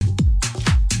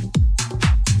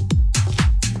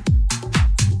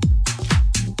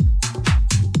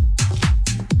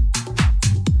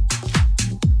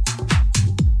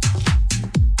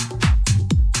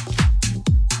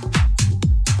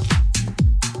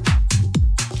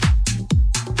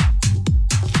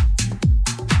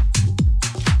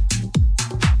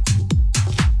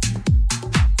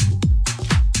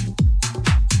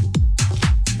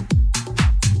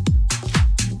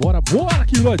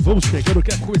nós vamos chegando,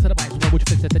 quer começar mais uma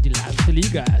Multifaceted de live. Se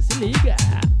liga, se liga.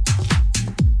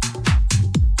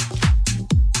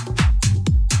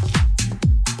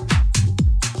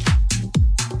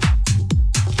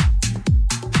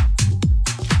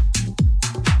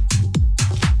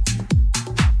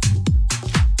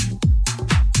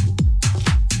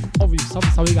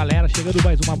 Salve galera, chegando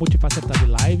mais uma Multifaceted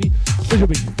Live. Sejam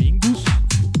bem-vindos.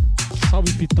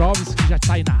 Salve Petrovs, que já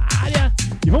tá aí na área.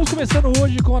 E vamos começando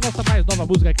hoje com a nossa mais nova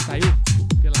música que saiu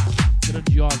pela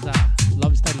grandiosa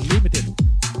Love Style Limited,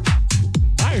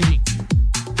 Margin.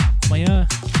 Amanhã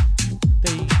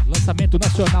tem lançamento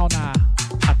nacional na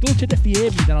Atlântida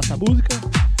FM da nossa música.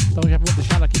 Então já vamos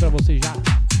deixar ela aqui pra vocês já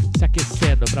se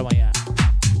aquecendo pra amanhã.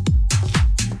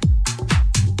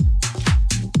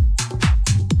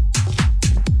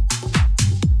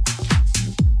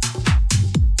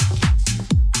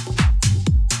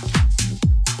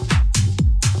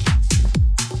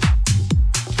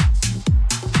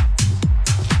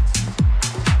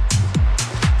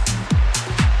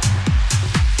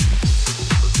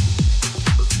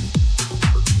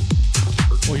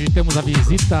 Temos a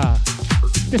visita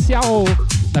especial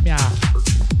da minha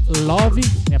Love,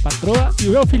 minha patroa, e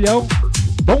o meu filhão,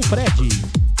 Dom Fred.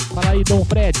 Fala aí, Dom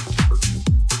Fred.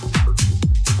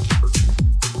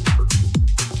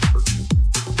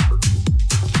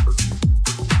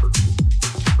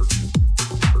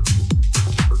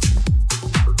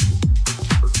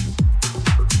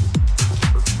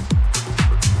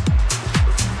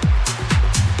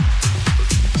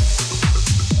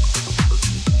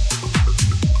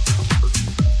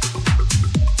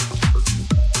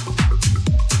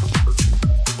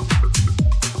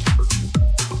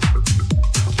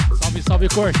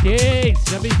 Cortez,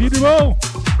 seja bem-vindo, irmão.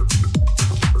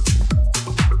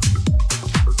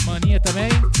 Maninha também.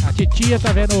 A titia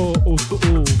tá vendo o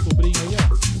sobrinho aí,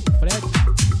 ó, o Fred.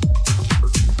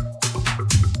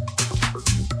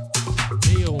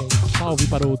 E um salve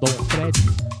para o Dom Fred.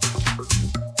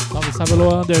 Salve, salve,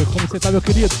 Loander. Como você tá, meu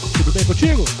querido? Tudo bem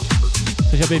contigo?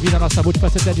 Seja bem-vindo à nossa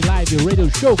Multifaceted Live Radio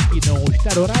Show, que não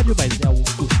está no horário, mas é um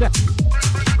sucesso.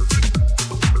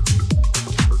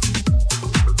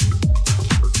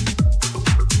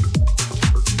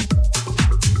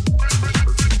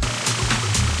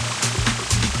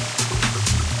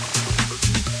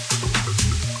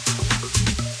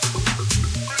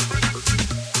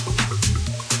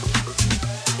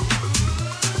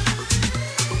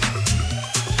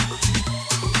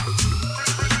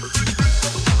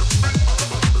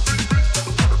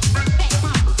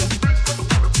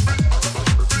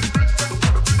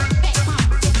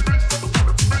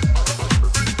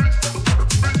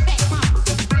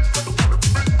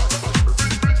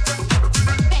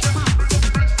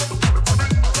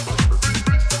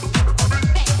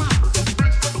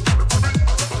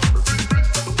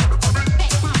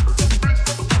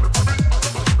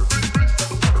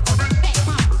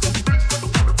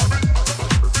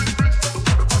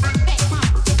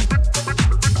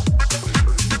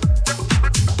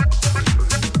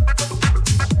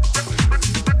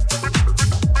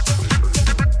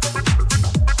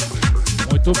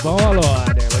 Muito bom,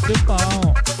 Alônia, muito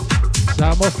bom.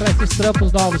 Já mostrar esses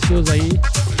trampos novos seus aí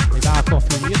e dar uma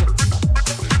conferida.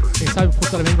 Quem sabe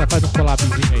futuramente ainda faz um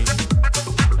collabzinho aí,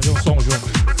 fazer um som junto.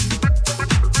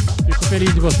 Fico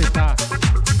feliz de você estar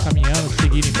caminhando,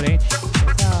 seguindo em frente.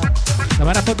 Ainda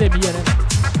mais na pandemia, né?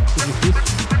 Que difícil.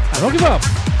 Mas vamos que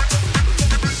vamos!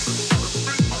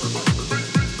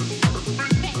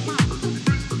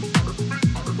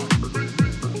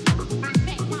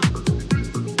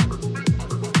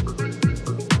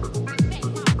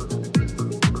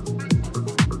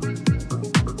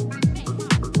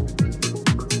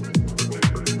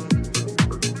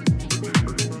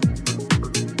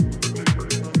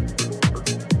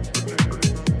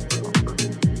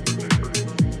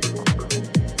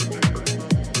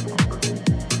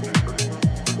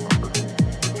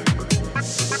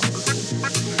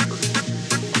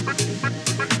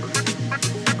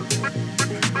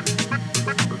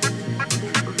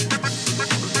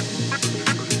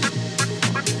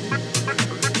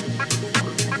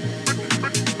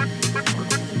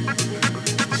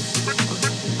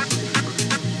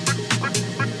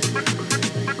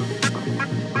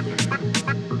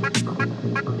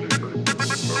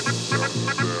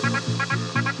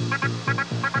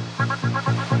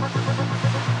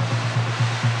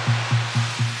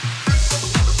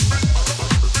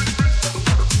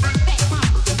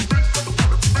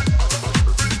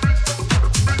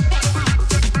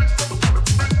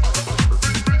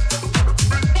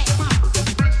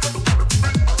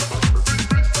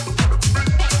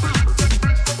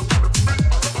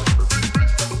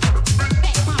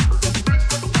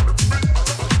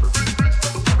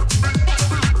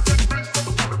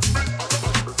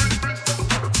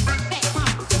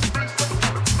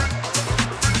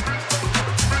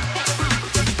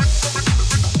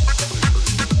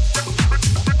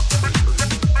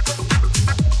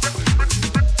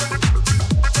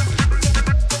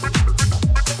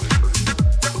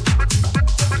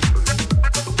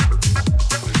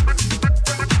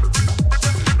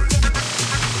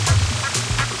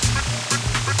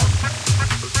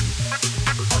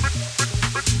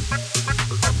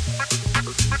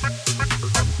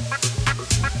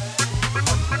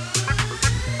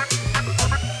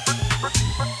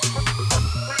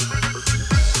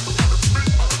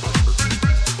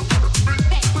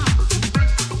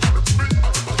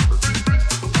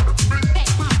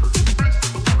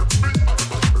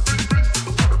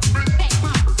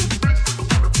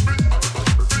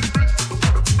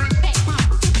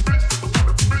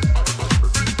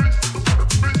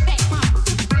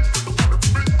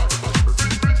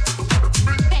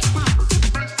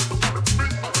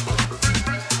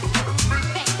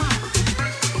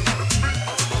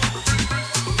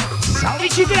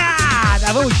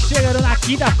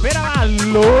 quinta-feira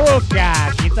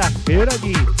maluca, quinta-feira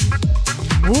de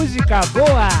música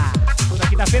boa. Toda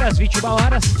quinta-feira às 21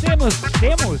 horas temos,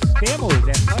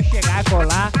 é só chegar,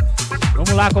 colar.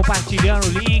 Vamos lá compartilhando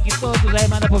o link, todos aí,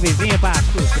 manda pro vizinho, pra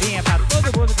sobrinha, pra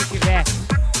todo mundo que tiver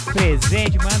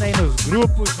presente, manda aí nos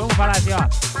grupos. Vamos falar assim, ó,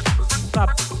 essa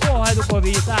porra do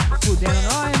Covid tá fudendo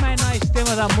nós, mas nós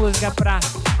temos a música pra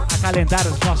acalentar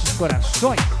os nossos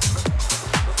corações.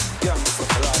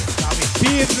 Salve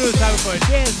Pedro, salve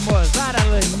Cortez, Mozara,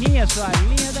 Laninha, sua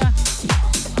linda.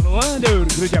 Alô Ander,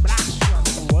 grande abraço,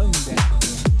 alô Ander.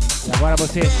 E agora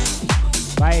você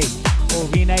vai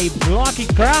ouvindo aí Block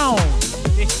Crown,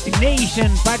 Destination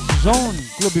Part Zone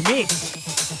Club Mix,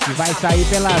 que vai sair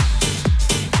pelas...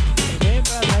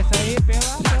 Vai sair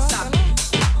pela...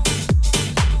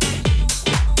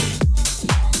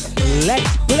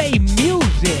 Let's Play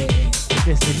Music,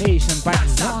 Destination Part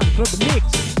Zone Club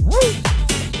Mix.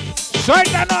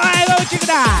 Sorta nós, vamos te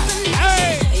dar!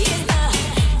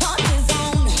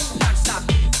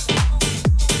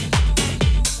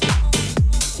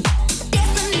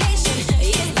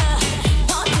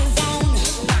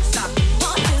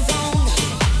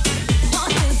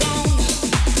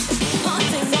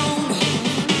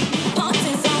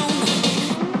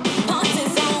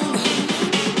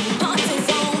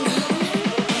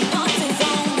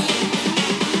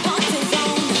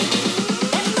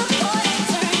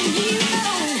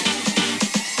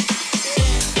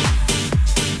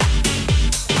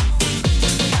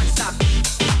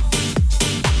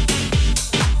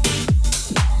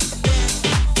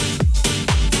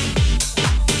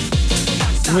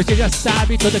 Você já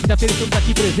sabe, toda quinta-feira estamos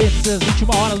aqui presentes às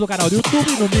 21 horas no canal do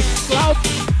YouTube, no Mixcloud.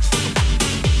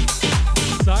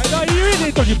 Sai daí,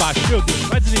 dentro de baixo, meu Deus,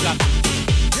 vai desligar.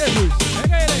 Jesus,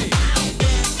 pega ele aí.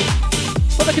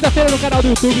 Toda quinta-feira no canal do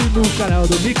YouTube, no canal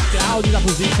do Mixcloud, da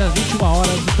Fusita, às 21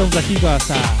 horas. Estamos aqui com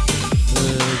essa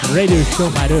Radio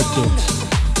Show maroto.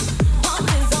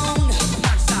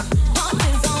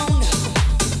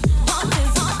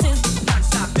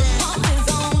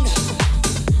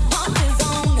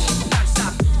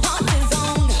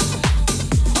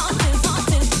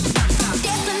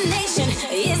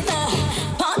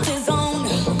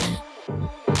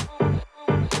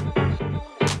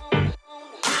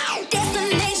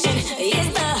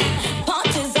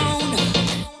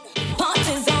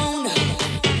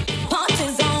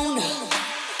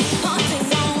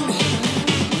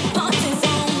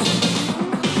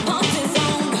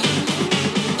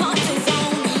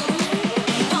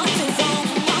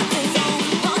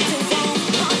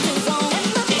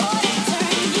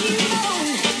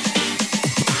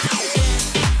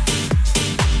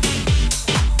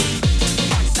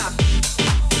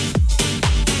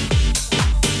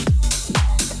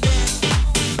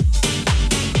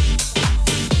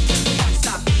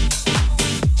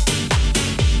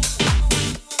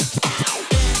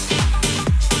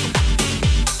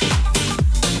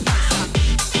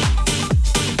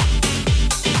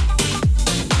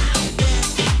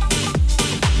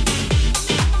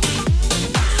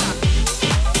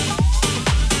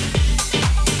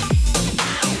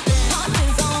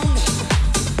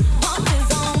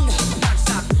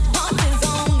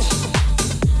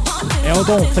 O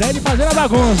Dom Fred fazendo a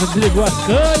bagunça, desligou as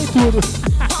canas e tudo.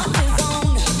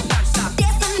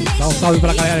 Dá um salve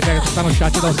pra galera que tá no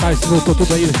chat, dá um salve se voltou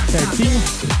tudo aí certinho.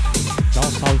 Dá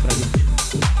um salve pra gente.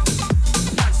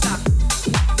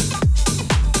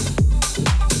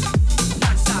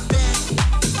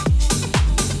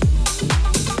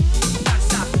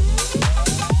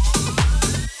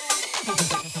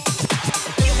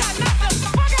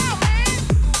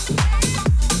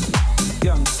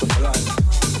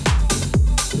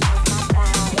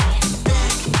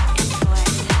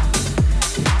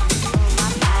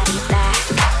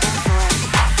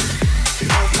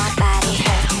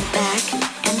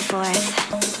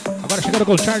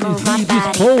 Com Charles D.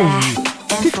 Dispose,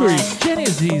 featuring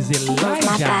Genesis,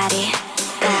 Elijah,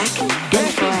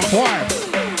 Back and Forth.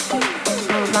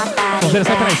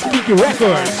 Consideração para Skink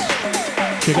Records.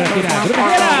 Chegando aqui na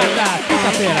primeira da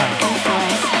quinta-feira.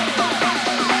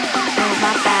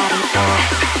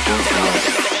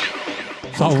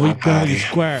 Salve Gun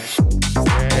Square.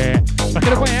 Pra quem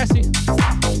não conhece,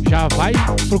 já vai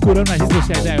procurando nas redes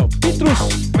sociais. É o Petrus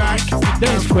e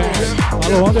Dan Square.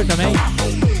 Alô, Under também.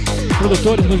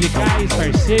 Produtores musicais,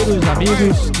 parceiros,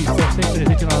 amigos que estão sempre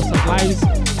presentes nas nossas lives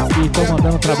e estão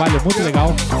mandando um trabalho muito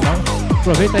legal. Então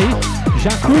aproveita aí, Já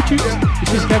curte e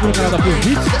se inscreve no canal da Plus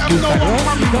Beats, do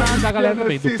Instagram e da galera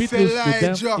também, do Pitlus, do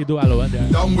Dan e do Aloander.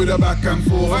 Down with a back and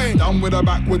forth, down with a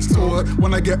backwards tour.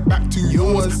 When I get back to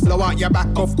yours, blow out your back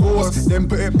of course, then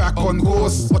put it back on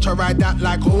course. Watch her ride that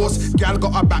like horse, gal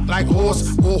got her back like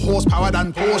horse, more horsepower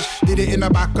than Porsche. Did it in the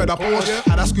back of the Porsche,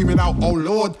 had her screaming out, oh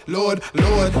Lord, Lord,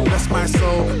 Lord. Bless my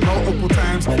soul, multiple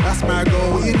times, that's my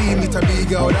goal. You need me to be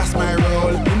girl, that's my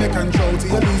role. In the control till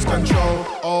you lose control.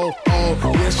 Oh, oh,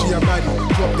 yeah she a baddie,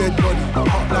 drop dead body,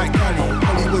 hot like Cali.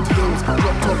 Hollywood Hills,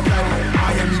 drop top caddy.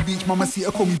 Miami Beach, mama see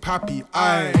her call me papi.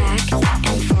 Aye. Back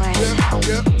and forth. Yeah,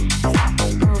 yeah.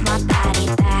 Move my body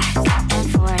back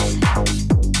and forth.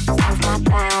 Move my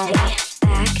body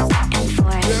back and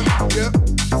forth. Yeah, yeah.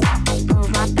 Move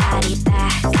my body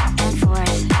back and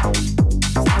forth.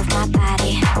 Move my body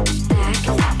back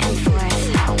and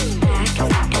forth. Back and forth.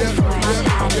 My body back and forth. My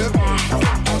body back.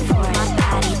 Move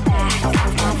my body back.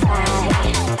 Move my body back and forth. My body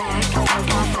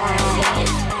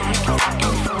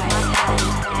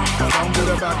back. Down with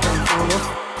a back and forth.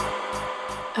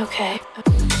 Okay. My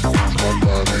body. My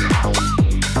body.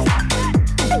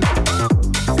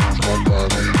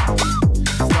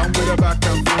 Down with a back and forth. My body. My body. Down with a back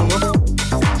and forth.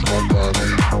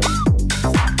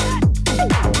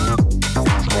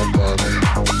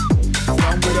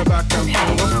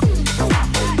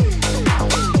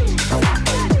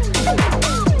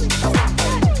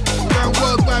 Going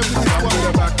worldwide with this one. Down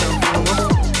with a back and forth.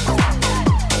 Down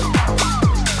with a back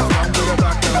and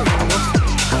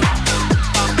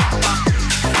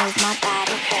forth. Move my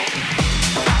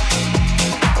body.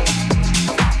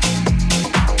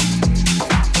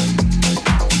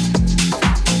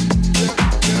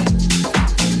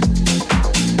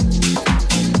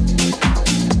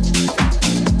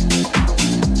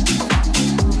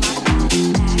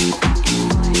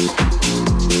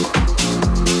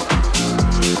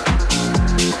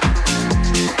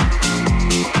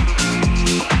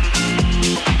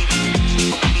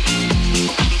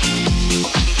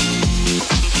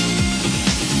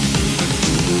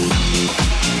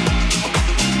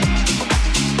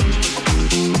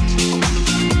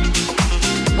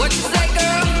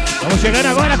 Estamos chegando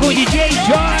agora com o DJ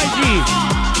Jorge.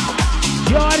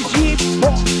 Jorge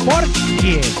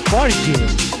Porte.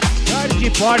 Jorge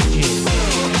Porte.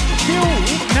 Feel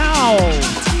It Now.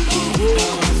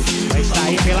 Vai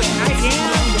sair pela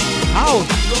Again House.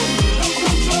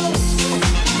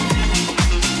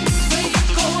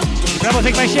 E pra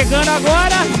você que vai chegando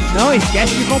agora, não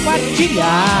esquece de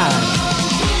compartilhar.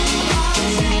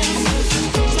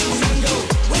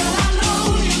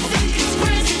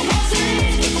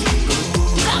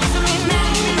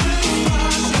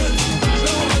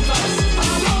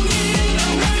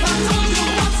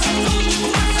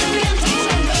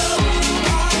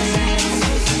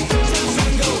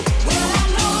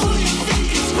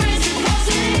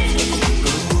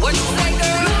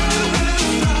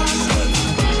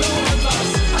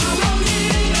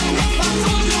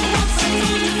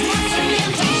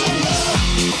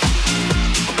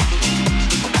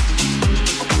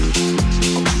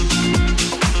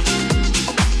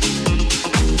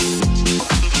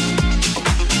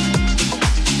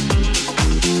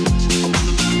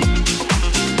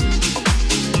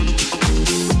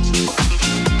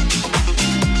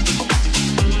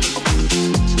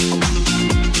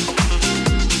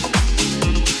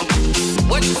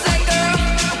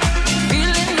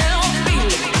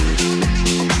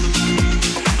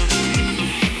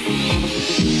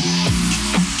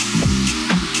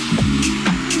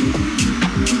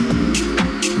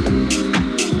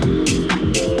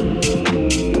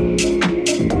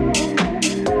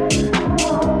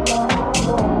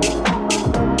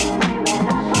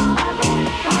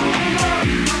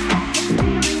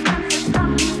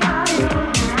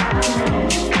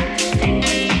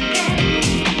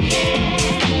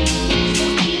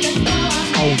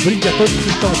 Brinde a todos que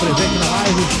estão presentes na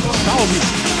live. Salve!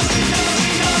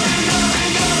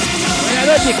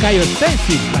 Ganhador de Caio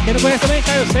Sense. Pra quem não conhece também,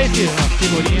 Caio Sense, uma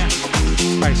figurinha,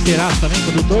 parceiraço também,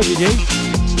 produtor, DJ.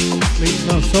 Ele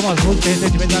lançou umas músicas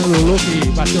recentemente lá no Lulu que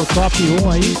bateu top 1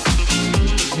 aí.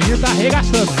 O menino tá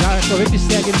arregaçando. Já aproveita e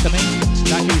segue ele também.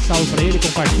 Dá aquele salve pra ele,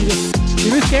 compartilha. E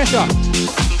não esquece, ó.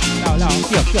 Não,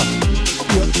 aqui, ó.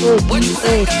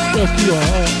 Aqui, ó.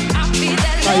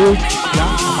 Saiu já, a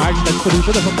margem está disponível em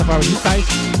todas as plataformas digitais.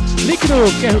 Link no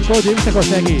QR Code aí, você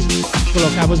consegue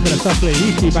colocar a música na sua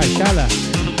playlist e baixá-la.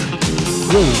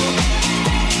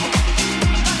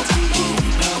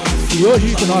 E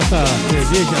hoje com nossa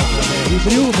cerveja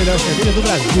Ribril, melhor cerveja do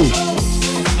Brasil.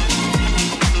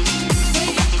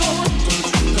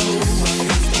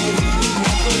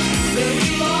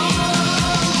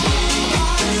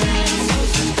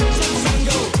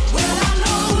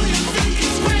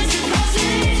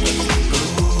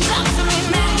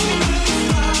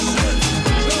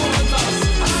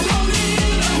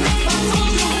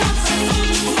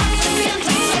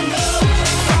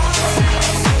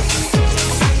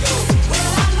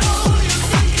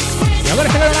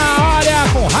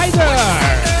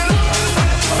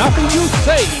 Nothing You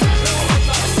Say.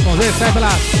 Vamos ver, sai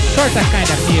pela Short Kind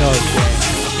of Music.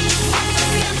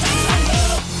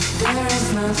 There is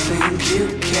nothing you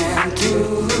can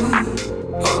do.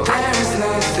 Oh, there is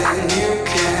nothing you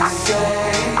can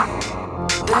say.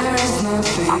 There is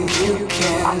nothing you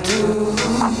can do.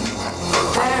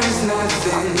 Oh, there is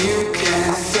nothing you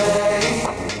can say.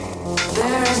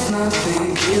 There is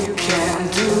nothing you can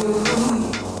do.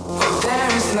 Oh,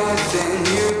 there is nothing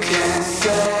you can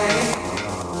say.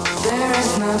 There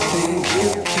is nothing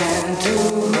you can do.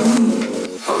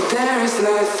 Oh, there is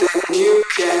nothing you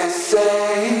can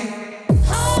say.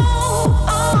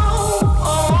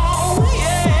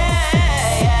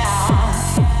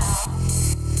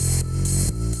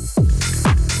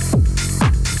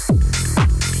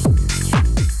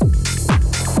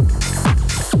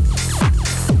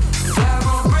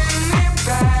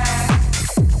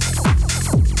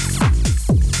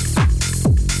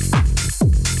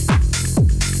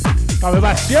 Salve,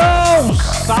 Bastião!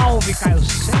 Salve, Caio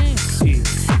Sense!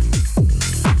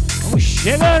 Vamos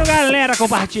chegando, galera,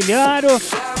 compartilhando.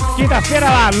 Quinta-feira,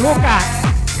 a Luca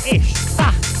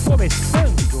está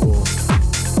começando.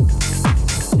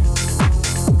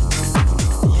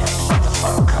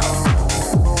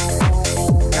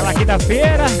 Aquela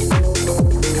quinta-feira,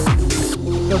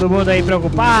 todo mundo aí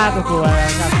preocupado com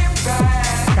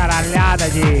a caralhada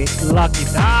de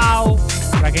lockdown.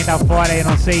 Pra quem tá fora aí,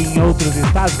 não sei em outros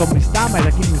estados como está, mas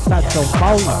aqui no estado de São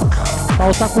Paulo, o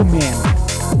pau tá comendo.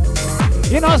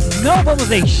 E nós não vamos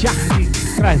deixar de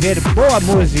trazer boa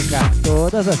música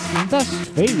todas as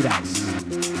quintas-feiras.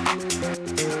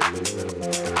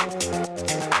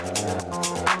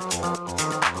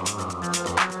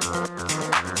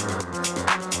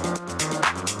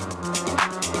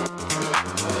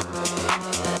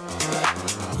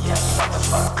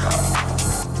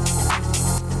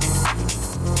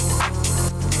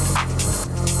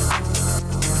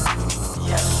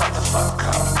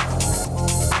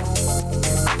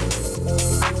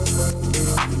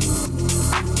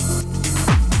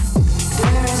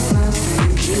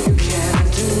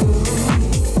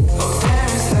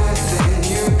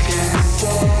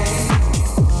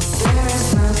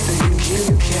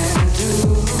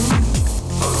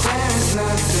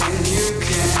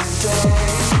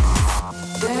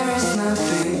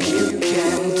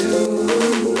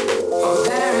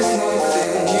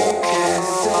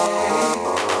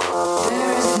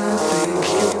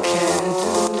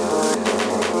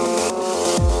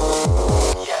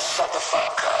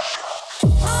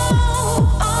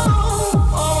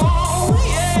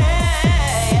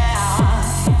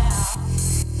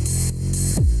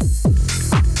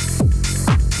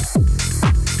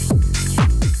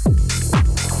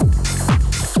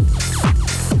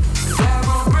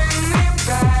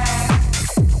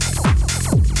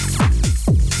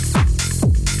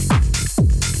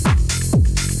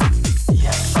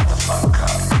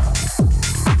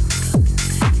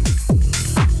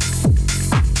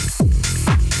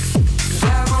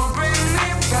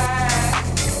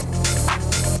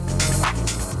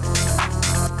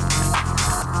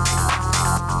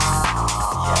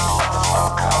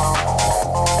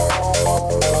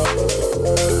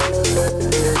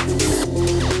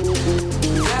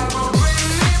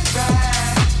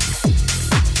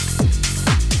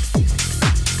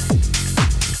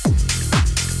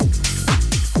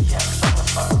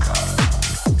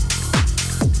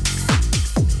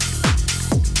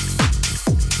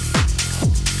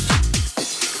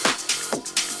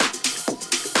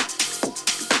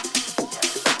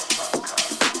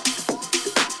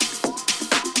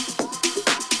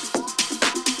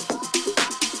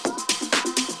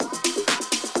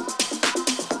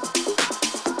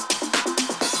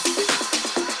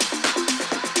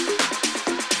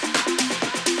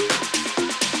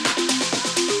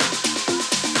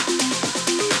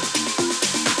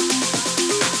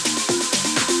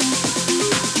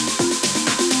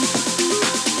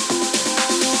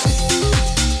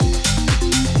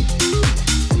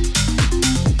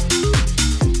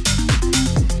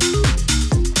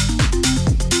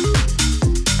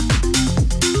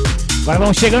 Agora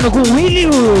vamos chegando com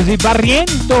Williams e Barrientos.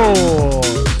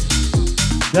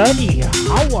 Danny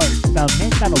Howard também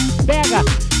tá no Pega.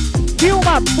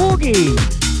 Filma Boogie.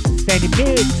 Stand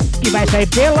Mix, que vai sair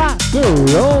pela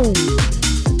Grow.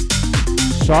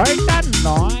 Sorta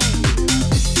nós.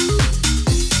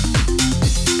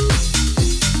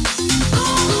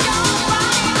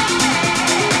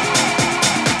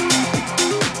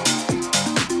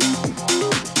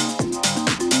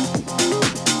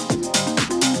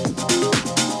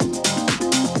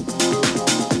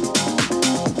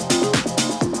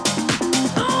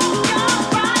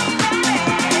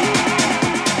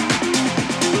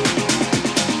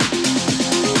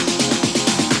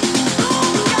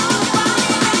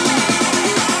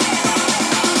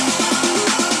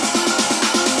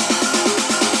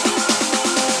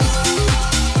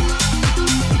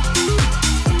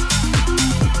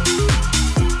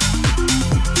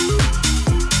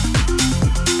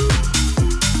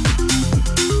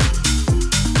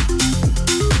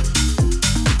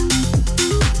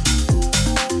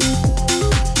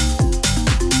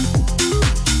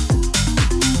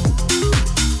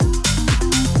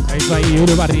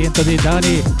 Yuri Barrientos e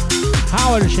Dani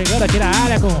Howard chegando aqui na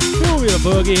área com Feel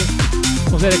Bug.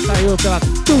 Vamos ver que saiu pela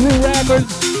Tuvu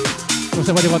Records.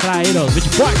 Você pode encontrar aí no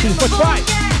Beatport do Spotify.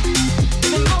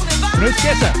 Não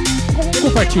esqueça,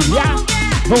 compartilhar.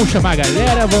 Vamos chamar a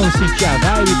galera, vamos sentir a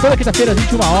vibe. Toda quinta-feira, às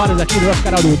 21 horas, aqui no nosso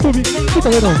canal do YouTube. E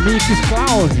também no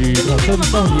Mixcloud, com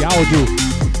transmissão de áudio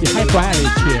e high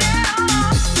quality.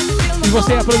 Se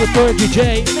você é produtor,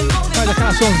 DJ, faz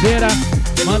aquela sonzeira,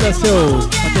 manda seu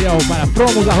material para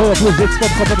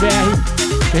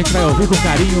promos@blueshits.com.br, que a gente vai ouvir com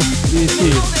carinho. E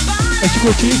se a gente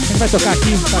curtir, a gente vai tocar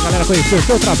aqui pra galera conhecer o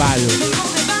seu trabalho.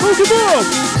 Vamos que vamos!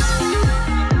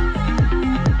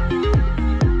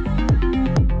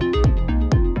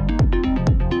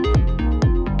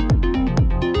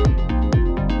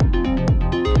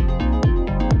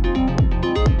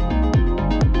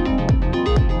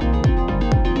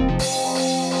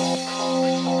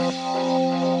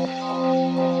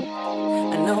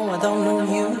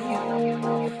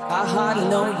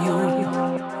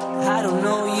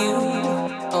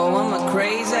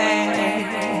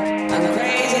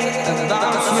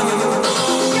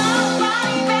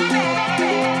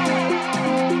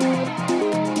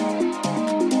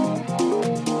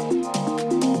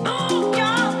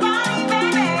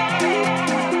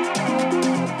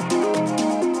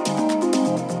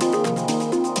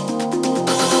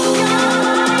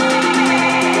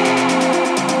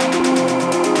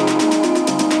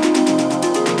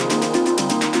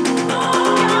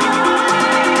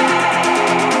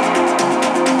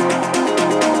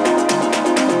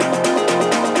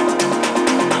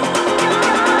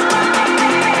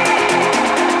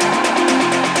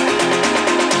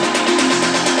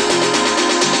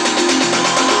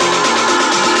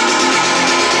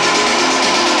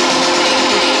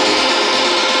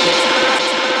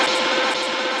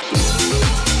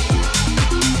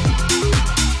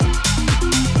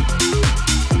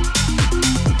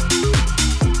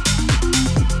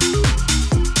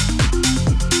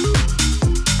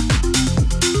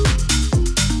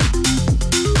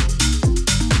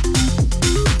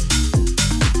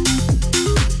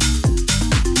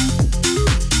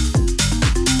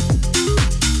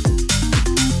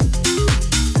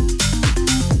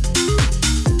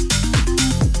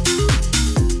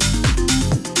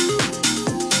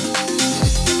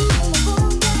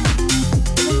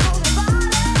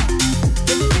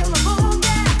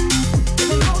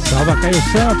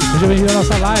 Santos, seja bem-vindo à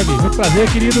nossa live, muito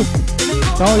prazer, querido.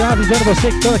 Então, já avisando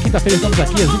você que toda quinta-feira estamos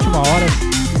aqui às 21 horas.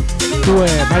 Tu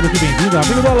é mais do que bem-vindo,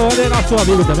 amigo do Alô, é nosso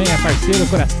amigo também, é parceiro,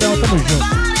 coração, tamo junto.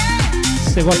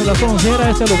 Se você gosta da sonzeira,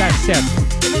 esse é o lugar certo.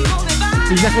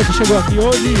 E já que você chegou aqui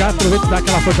hoje, já aproveita e dá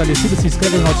aquela fortalecida, se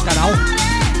inscreve no nosso canal,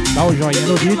 dá um joinha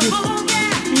no vídeo.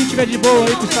 E se tiver de boa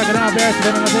aí com o Instagram aberto,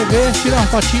 vendo na TV, tira uma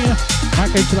fotinha,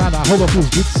 marca a gente lá na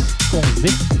 @plusbits com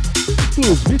Z,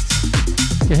 plusbits,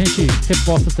 que a gente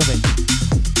reposta também.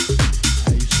 É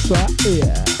isso aí.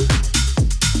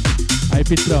 Aí,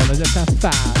 Pitrão, nós é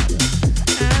safado.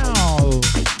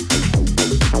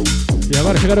 E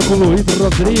agora chegaram com o Luiz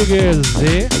Rodrigues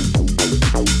e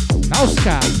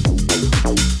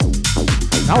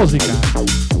Náusica.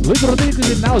 Luiz Rodrigues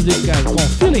e Náusica com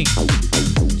Feeling.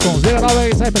 Sonzeira nova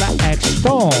que sai pela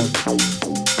X-Stone.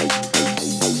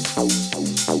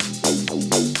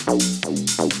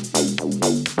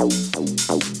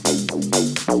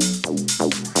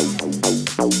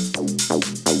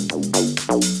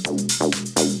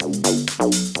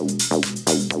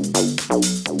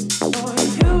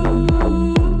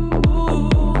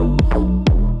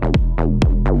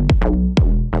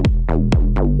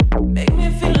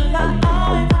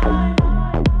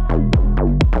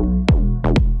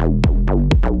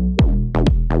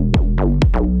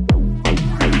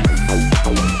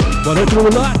 Boa noite,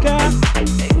 Luluca.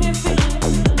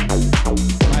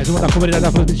 Mais uma da comunidade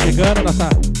da Fruta chegando, nossa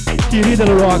querida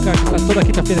Luluca, que está toda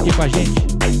quinta-feira aqui com a gente.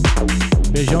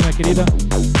 Beijão, minha querida.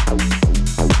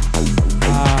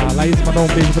 A Laís mandou um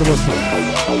beijo pra você.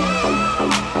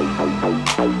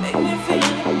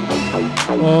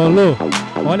 Ô, Lu,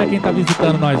 olha quem tá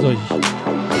visitando nós hoje.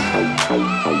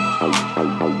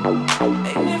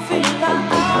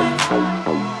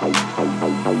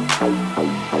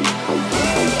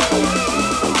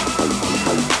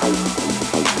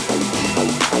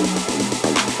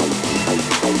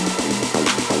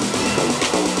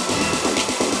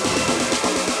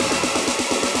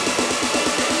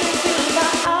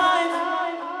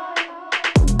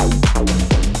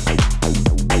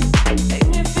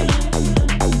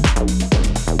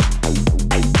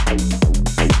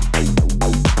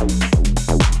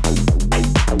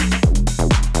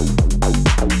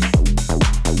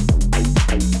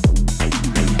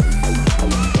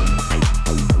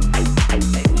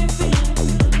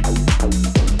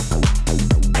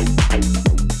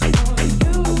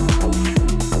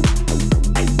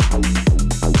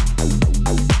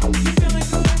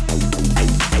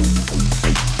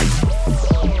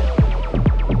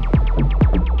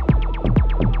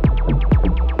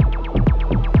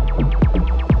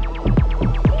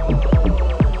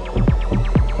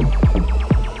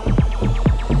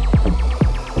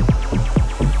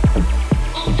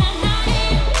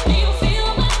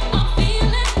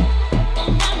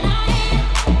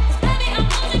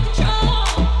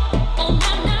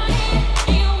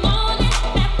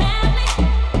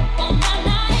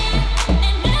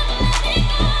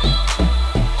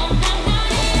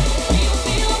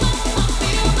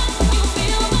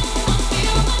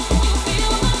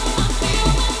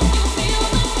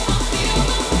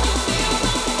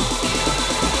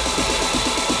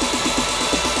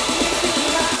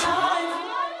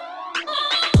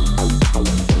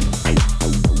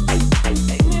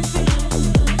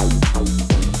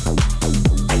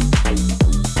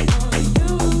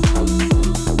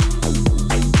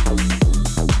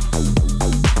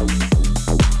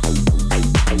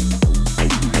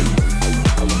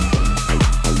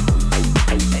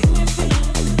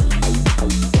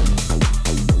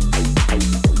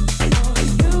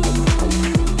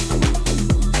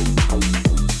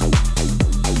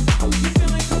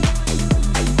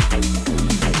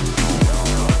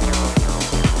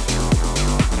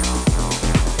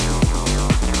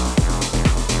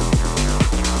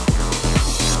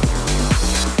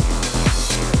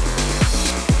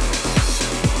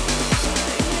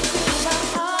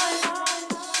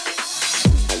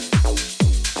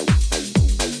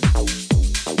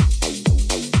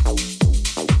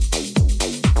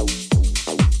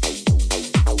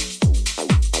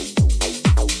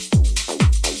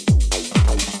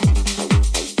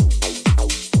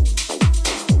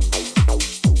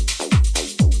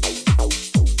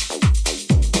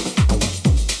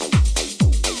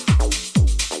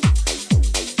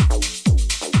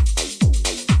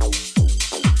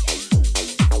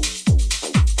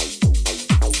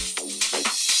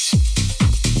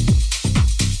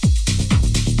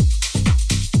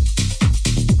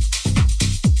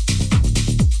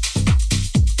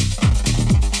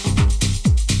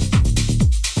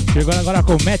 Chegando agora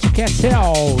com Matt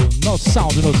Castle, no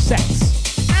sound, no sex.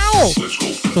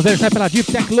 Você está pela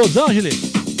Deep Tech Los Angeles.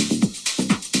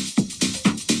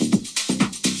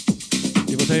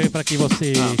 E você, para quem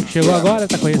você chegou agora,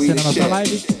 está conhecendo a nossa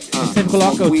live, a gente sempre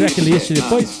coloca o tracklist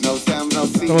depois,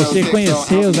 para você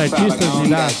conhecer os artistas e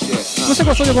dar... Se você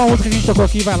gostou de alguma música que a gente tocou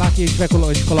aqui, vai lá que a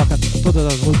gente coloca todas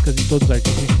as músicas e todos os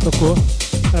artistas que a gente tocou,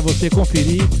 para você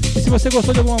conferir. E se você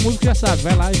gostou de alguma música, já sabe,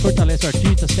 vai lá e fortalece o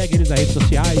artista, segue eles nas redes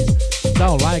sociais,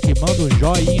 dá um like, manda um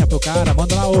joinha pro cara,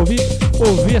 manda lá ouvir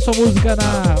a sua música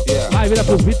na live da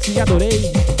Pros Beats e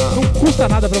adorei. Não custa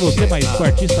nada pra você, mas o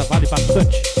artista vale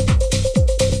bastante.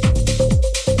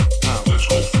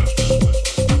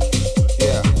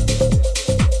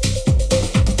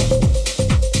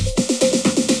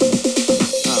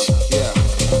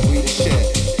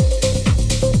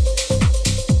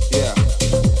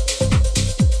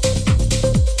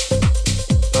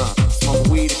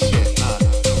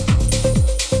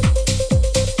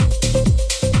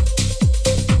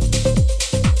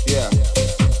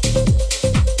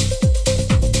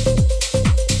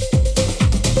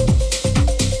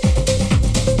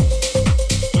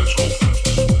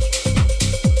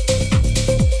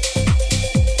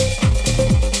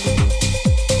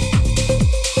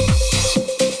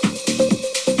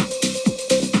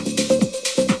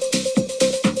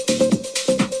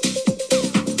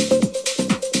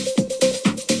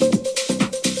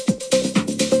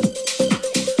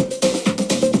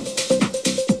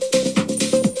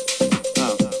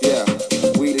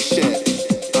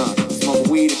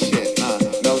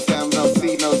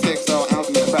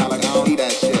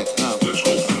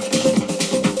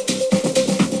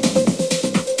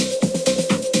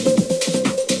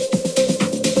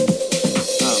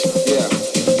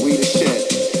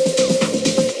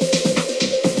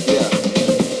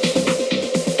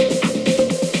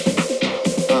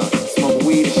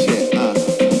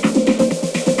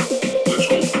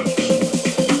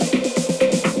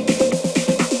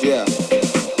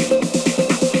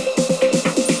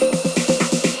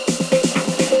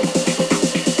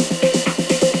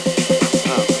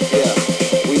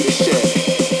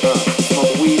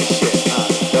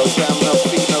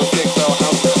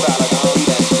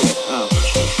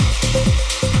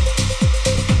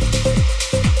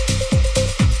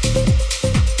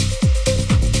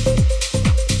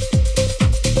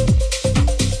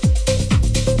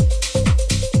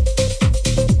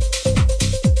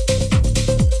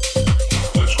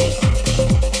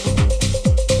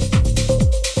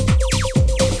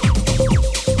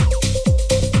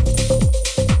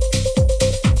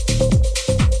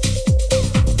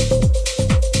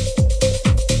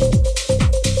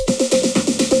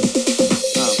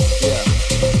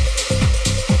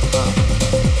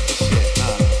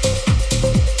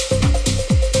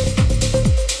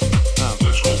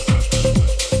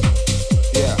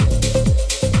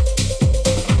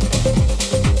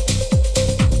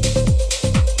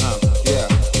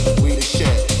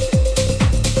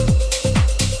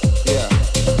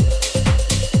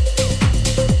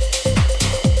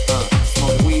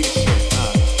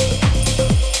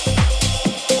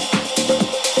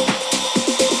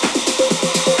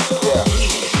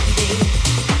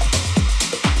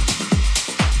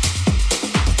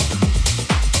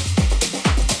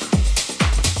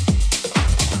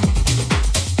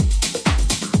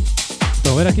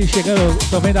 Aqui chegando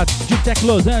também da Deep Tech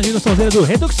Los Angeles, no sonzeiro do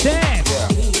Redux Sense,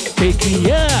 Pick Me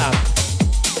Up,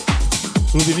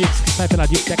 Clube Mix que sai pela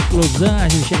Deep Tech Los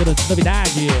Angeles, chegando de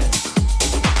novidade.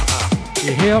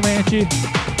 E realmente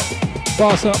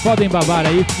podem babar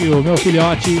aí, porque o meu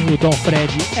filhote, o Tom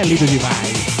Fred, é lindo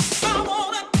demais.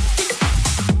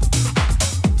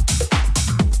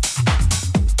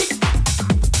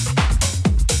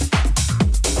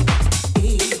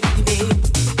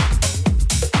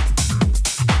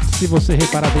 Se você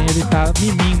reparar bem, ele tá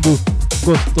mimindo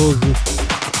gostoso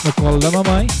no colo da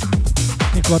mamãe,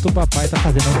 enquanto o papai tá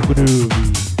fazendo um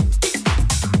groove.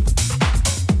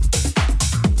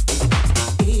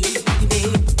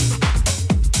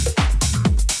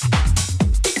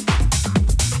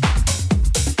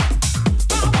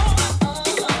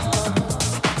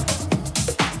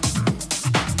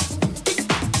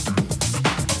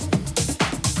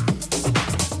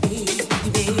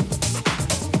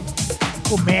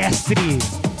 O mestre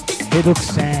Redux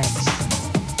Sense,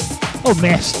 o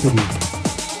mestre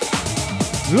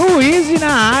Luiz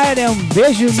na área, um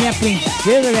beijo minha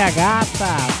princesa, minha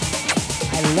gata,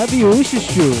 I love you,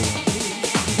 chuchu.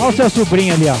 Olha o seu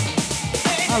sobrinho ali, ó,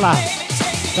 olha lá,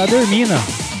 tá dormindo.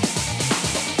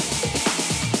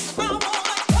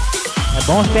 É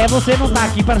bom até você não tá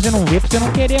aqui para você não ver, pra você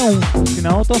não querer um,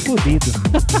 senão eu tô fudido.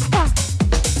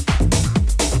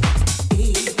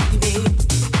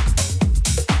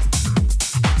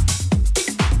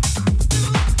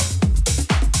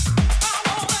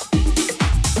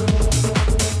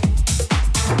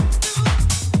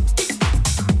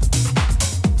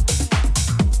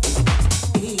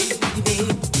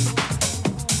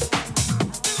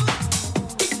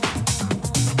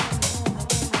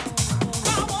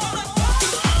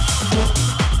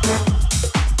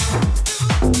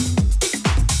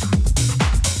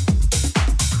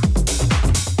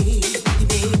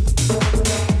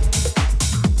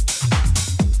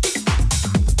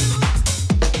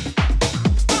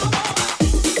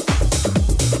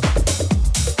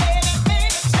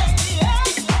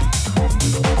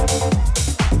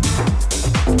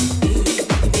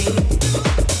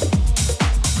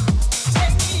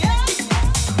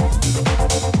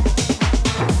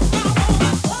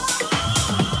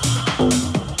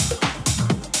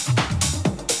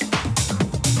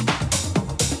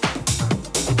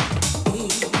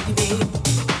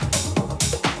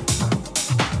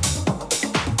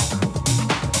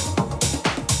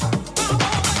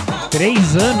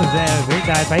 3 anos, é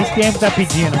verdade. Faz tempo que tá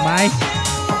pedindo, mas...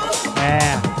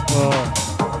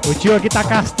 o tio aqui tá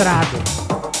castrado.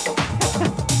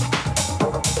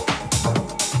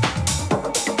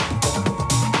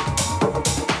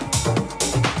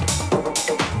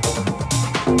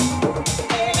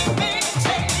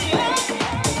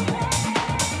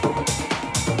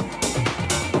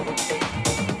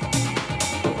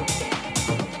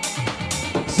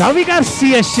 Salve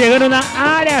Garcia, chegando na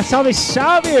área, salve,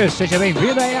 salve, seja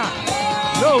bem-vindo aí a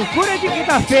Loucura de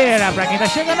Quinta-feira, pra quem tá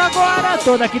chegando agora,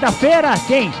 toda quinta-feira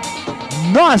tem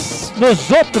nós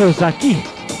outros aqui,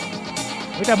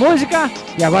 muita música,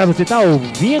 e agora você tá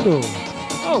ouvindo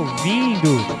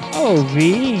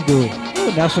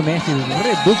o Nelson Messi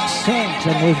Reductions,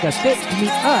 a música Take Me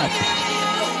Up,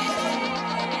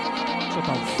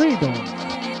 Total Freedom.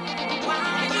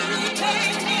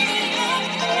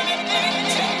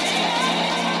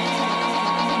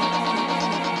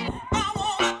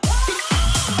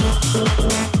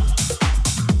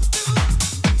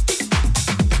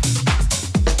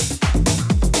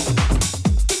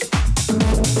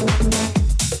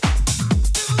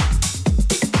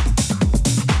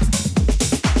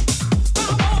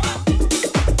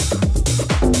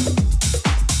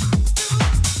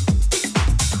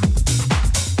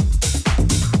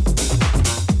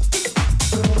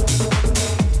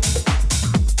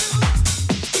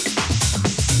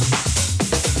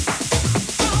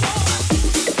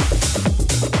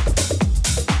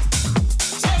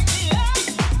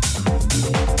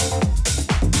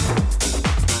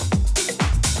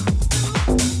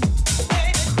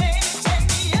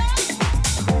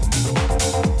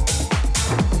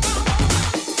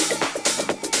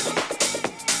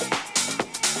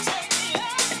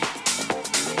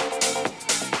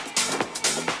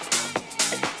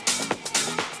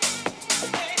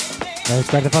 O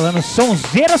cara tá falando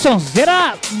sonzeira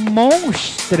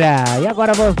monstra. E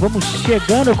agora vamos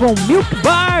chegando com Milk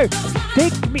Bar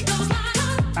Take Me.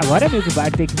 Agora é Milk Bar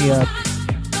Take Me Up.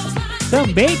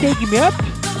 Também Take Me Up.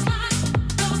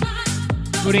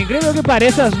 Por incrível que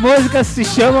pareça, as músicas se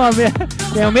chamam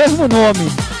tem o mesmo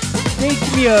nome,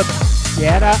 Take Me Up. Que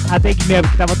era a Take Me Up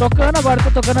que tava tocando, agora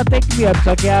tá tocando a Take Me Up.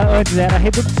 Só que antes era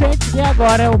Reducentes e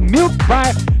agora é o Milk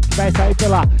Bar que vai sair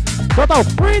pela Total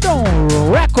Freedom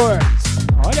Records.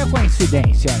 Olha a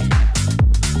coincidência aí.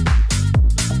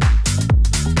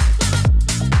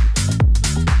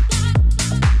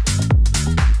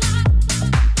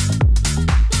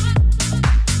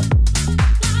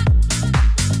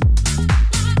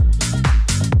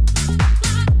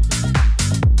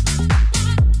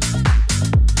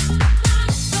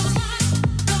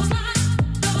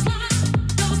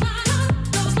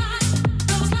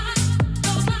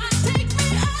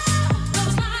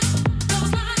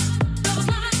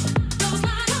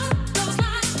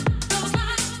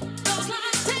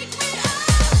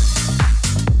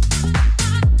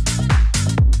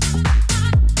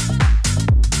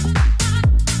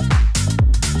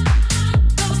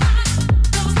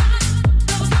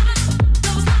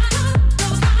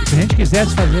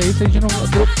 Quisesse fazer isso, a gente não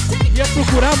ia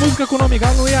procurar a música com o nome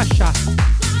igual, não ia achar.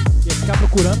 Ia ficar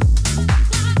procurando.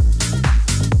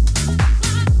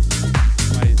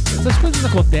 Mas essas coisas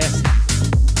acontecem.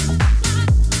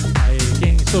 Aí,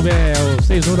 quem souber os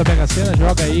 6 números da Mega Sena,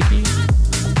 joga aí que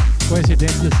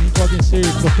coincidências assim podem ser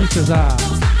propícias a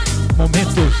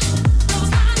momentos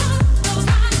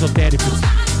esotéricos.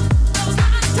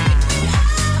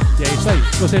 E é isso aí.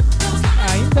 Se você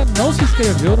ainda não se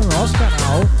inscreveu no nosso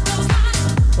canal,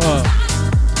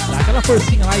 dá aquela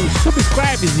forcinha lá e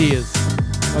subscribe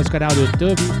nosso canal do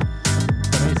YouTube.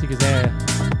 Também se quiser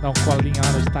dar um colinha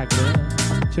lá no Instagram,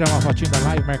 tirar uma fotinha da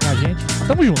live, marcar a gente.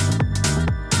 Tamo junto.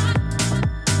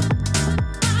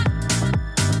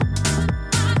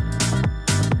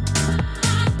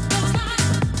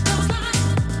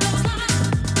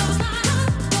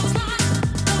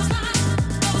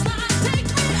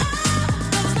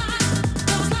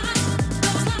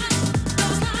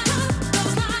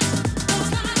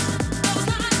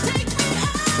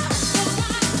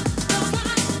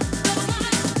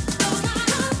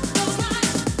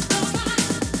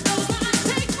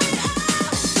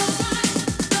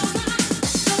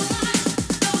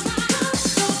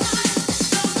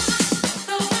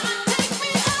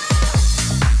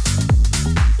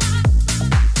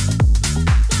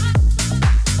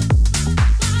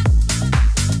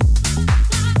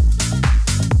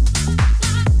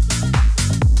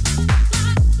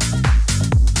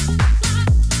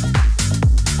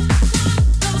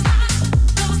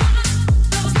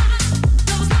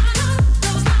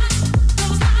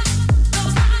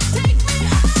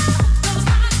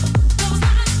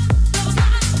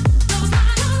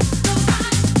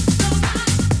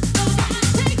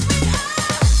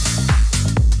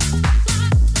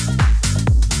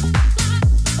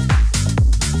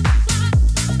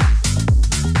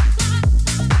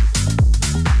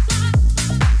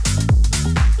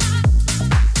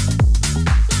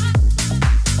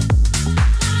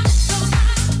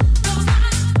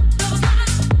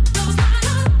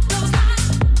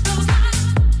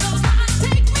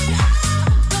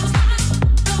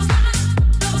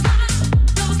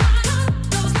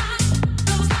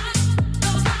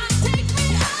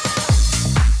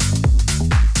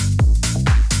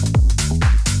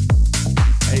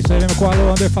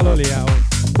 Wander falou ali,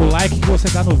 o like que você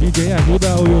dá no vídeo aí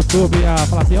ajuda o YouTube a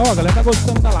falar assim, ó, galera tá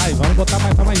gostando da live, vamos botar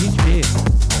mais pra mais gente ver.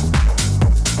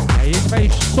 E aí a gente vai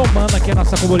somando aqui a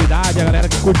nossa comunidade, a galera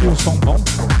que curte o som bom.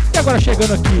 E agora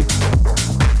chegando aqui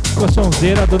com a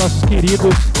sonzeira dos nossos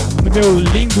queridos, do meu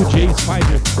lindo Jay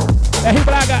Spider, R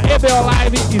Braga, EBO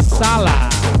Live e Sala,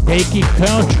 Take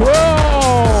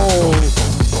Control.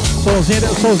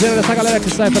 Sonzeira dessa galera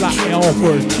que sai pela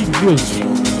L14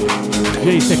 Music.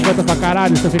 Jay, você canta pra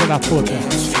caralho, seu filho da puta.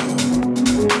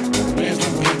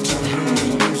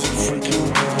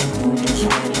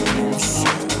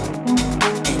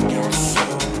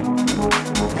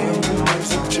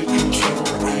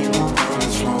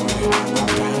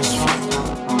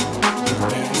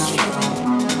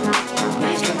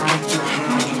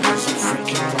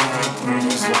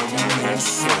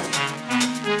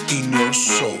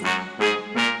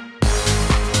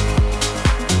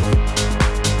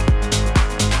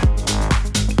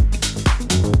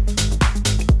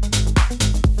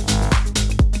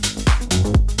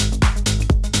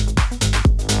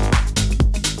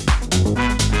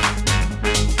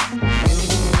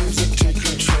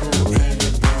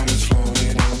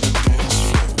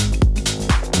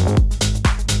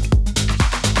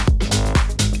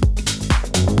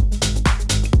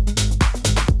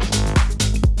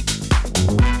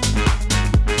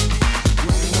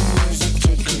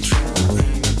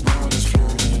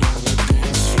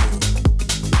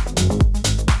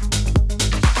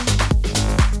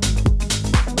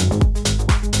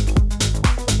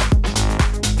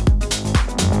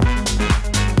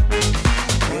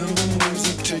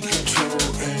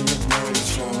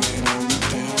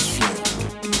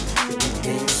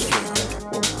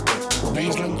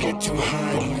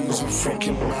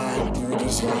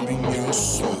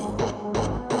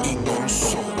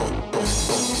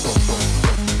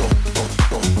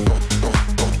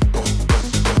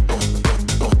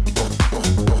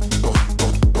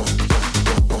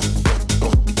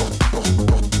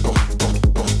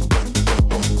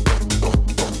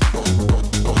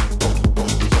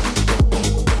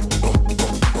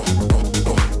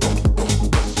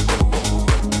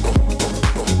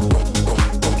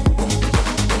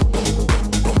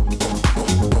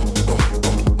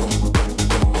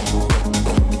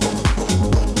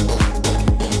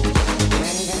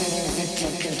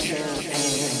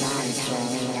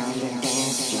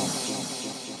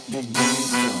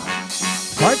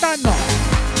 Corta não.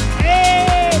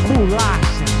 Ei,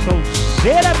 bolacha,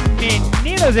 solteira,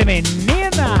 meninos e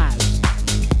meninas.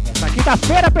 Essa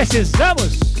quinta-feira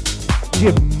precisamos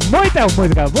de muita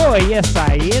música boa e essa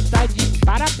aí tá de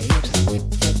parabéns.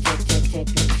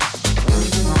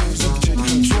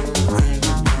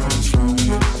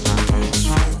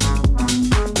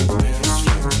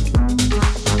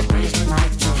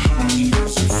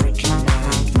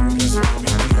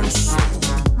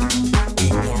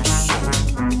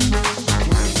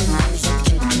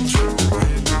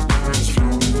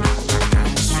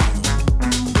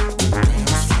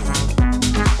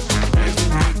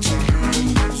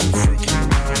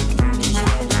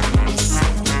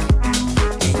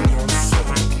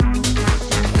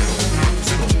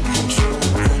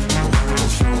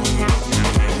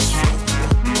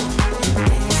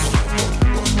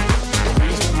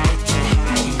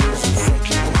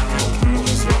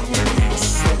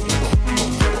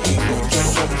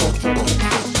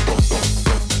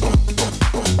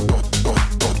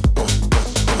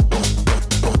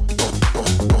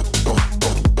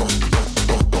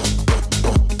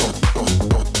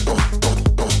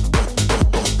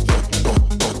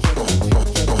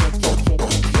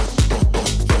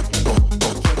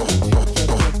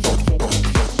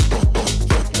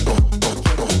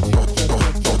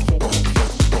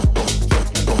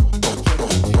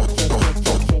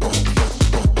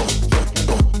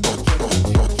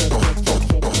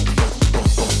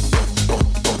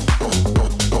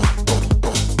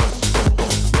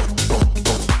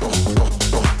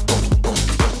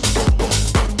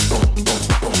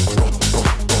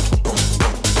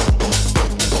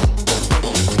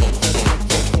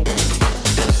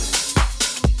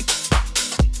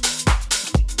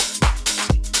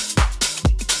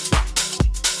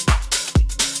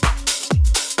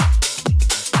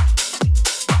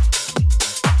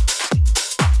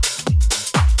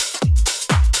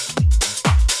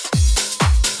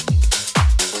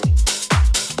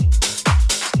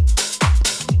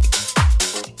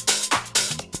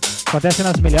 Acontece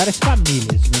nas melhores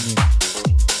famílias, menino.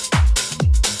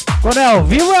 Quando é ao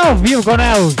vivo, é ao vivo. Quando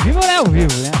é ao vivo, é ao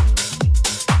vivo, né?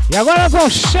 E agora nós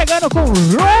vamos chegando com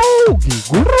Rogue,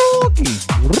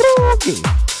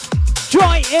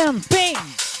 Joy and Pain.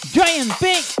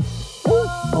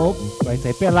 Oh, vai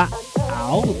sair pela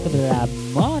outra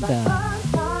moda.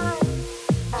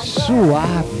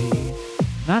 Suave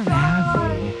na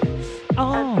nave.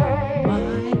 Oh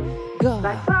my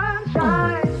God.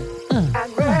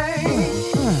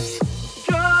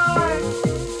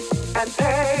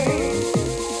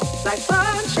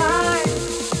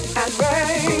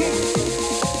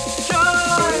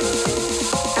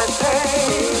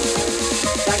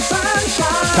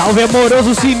 Salve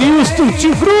amoroso sinistro,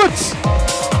 T-Fruits!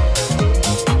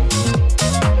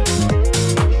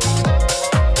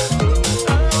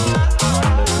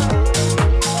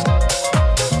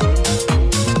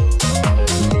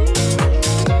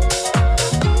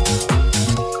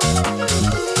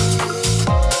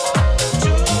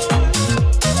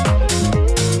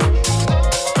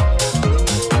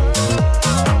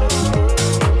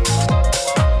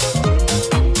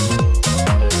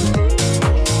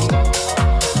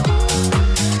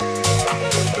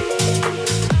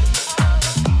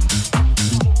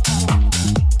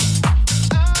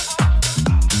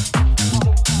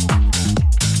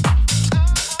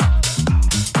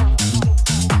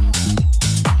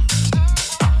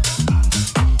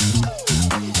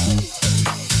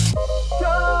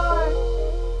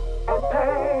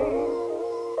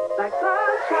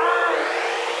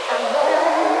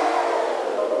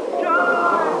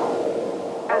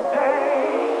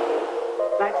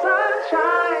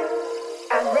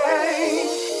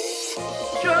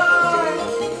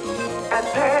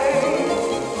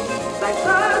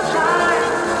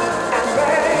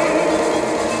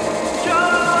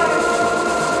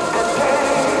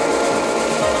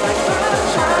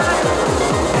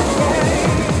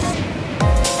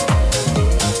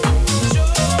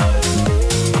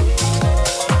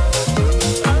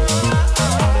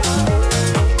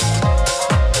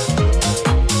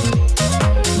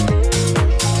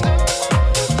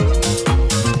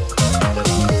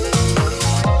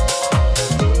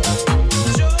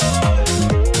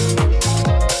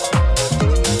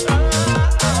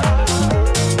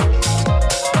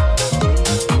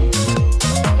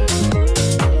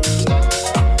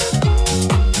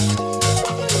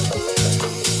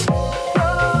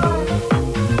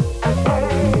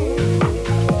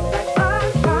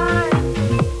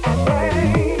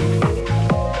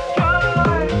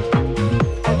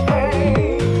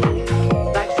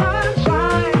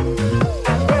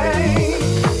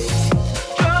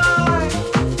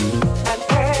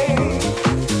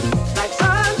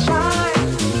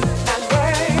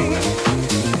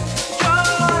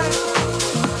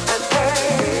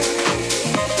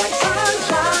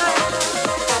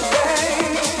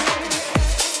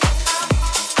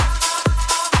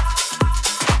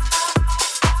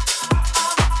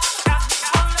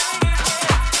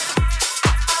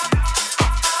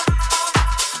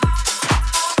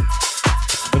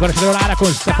 Agora chegou na área com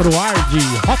o Stefano Ward,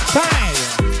 Hot Time.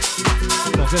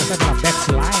 Então você sai pela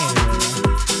backline.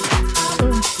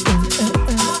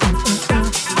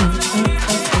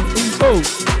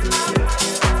 Oh.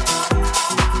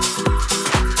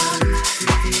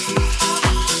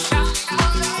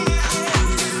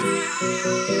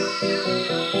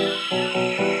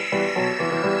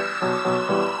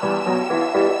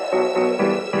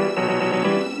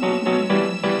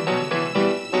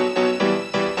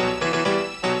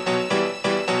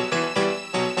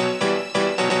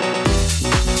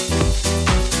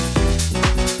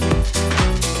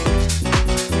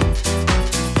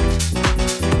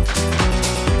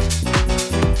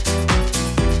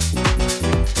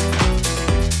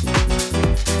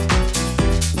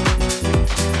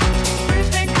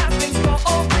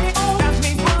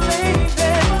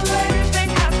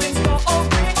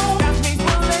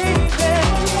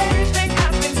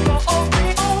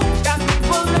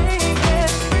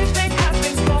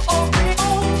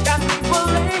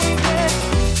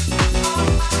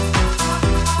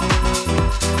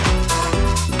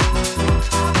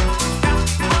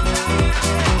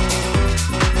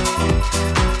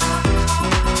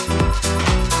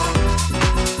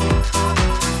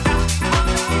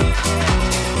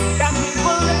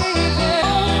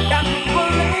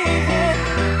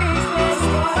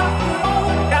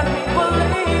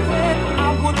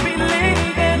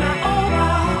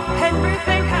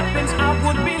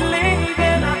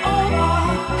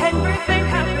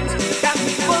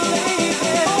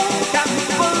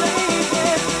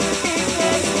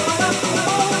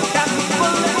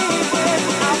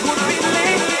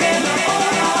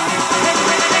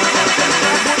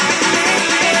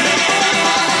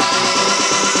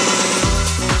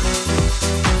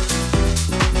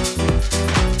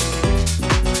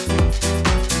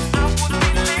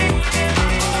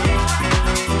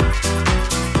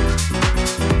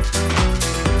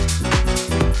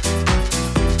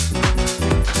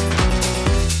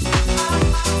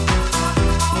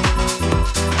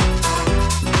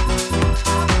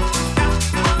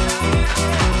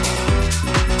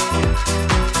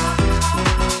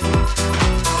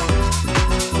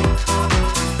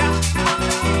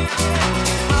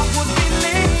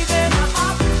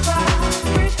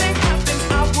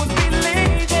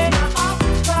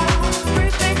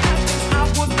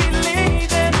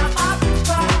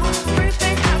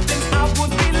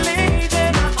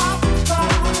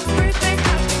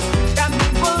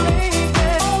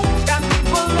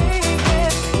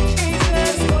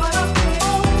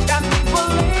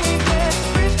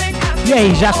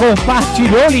 aí, já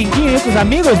compartilhou o linkzinho aí com os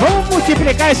amigos? Vamos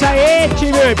multiplicar isso aí,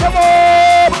 time!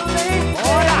 Vamos!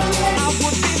 Bora!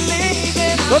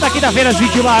 Toda quinta-feira às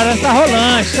 21 horas tá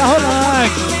rolante, tá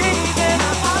rolante.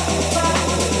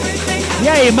 E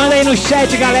aí, manda aí no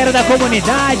chat, galera da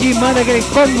comunidade, manda aquele,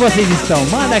 como vocês estão?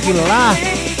 Manda aquilo lá.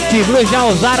 Tigru, já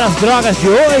usaram as drogas de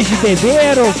hoje,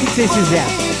 beberam, o que vocês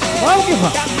fizeram? Vamos que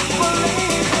vamos.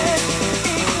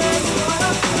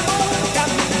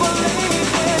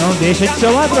 Não deixa de ser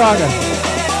uma droga.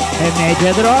 Remédio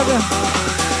é droga.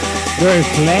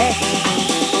 Dorflex.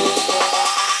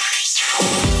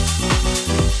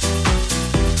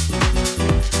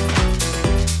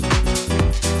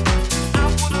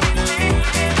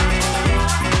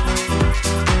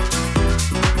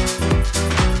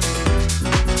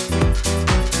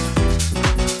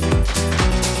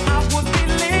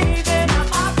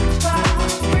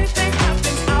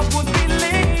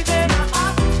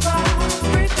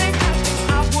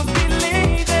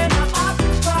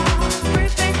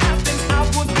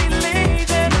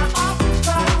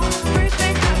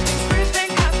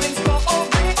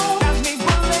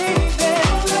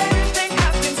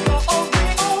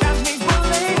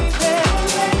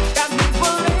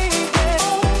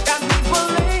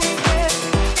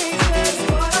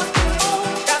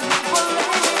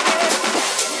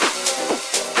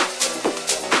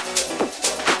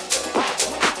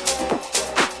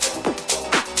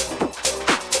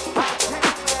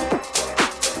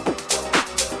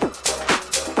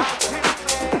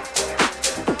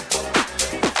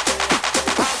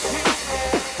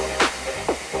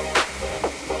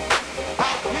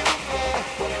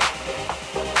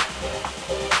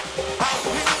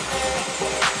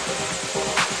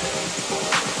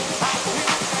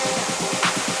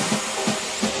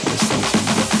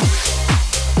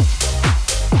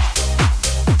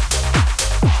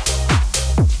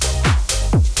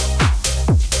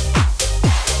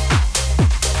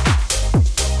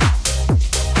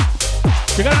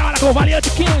 Chegando na hora com o Valiant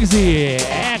 15,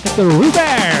 Hector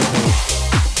Reverb.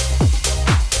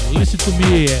 Listen to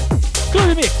me.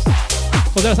 Club Mix.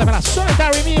 Fazendo essa pela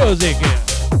Solitary Music.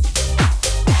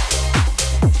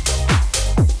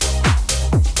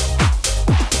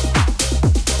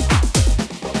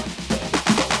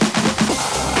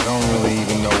 I don't really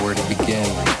even know where to begin,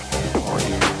 or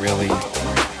even really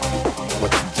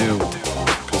what to do.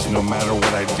 Cause no matter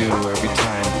what I do, every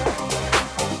time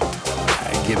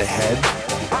I get ahead,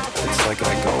 it's like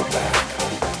I go back.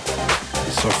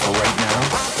 So for right now,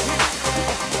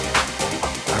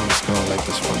 I'm just gonna let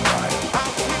this one ride.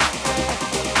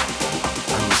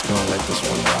 I'm just gonna let this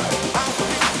one ride.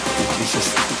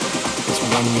 It's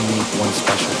one unique, one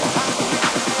special one.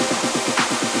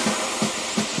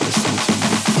 Listen to me.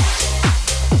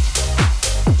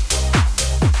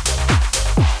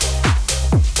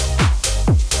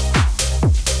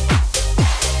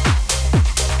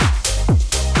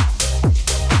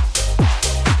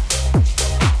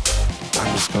 I'm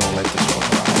just gonna let this one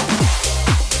ride.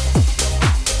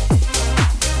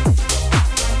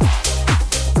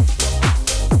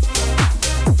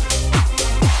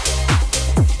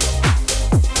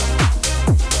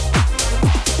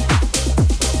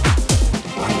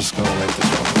 I'm just gonna let this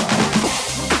one ride.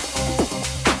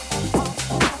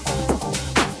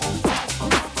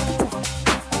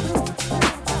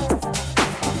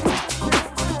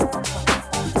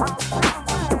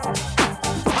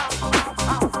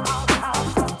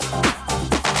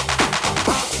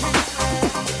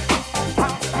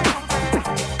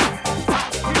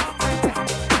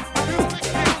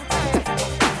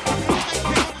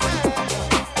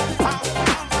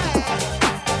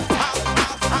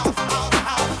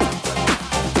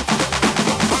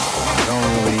 I don't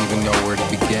really even know where to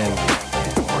begin,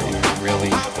 or even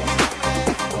really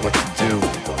what to do.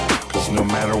 Cause no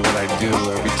matter what I do,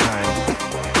 every time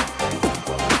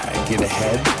I get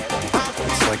ahead,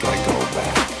 it's like I go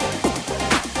back.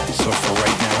 So for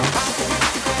right now,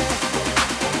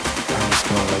 I'm just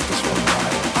gonna let this one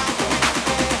ride.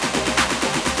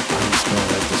 I'm just gonna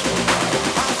let this one ride.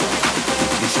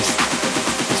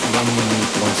 It's one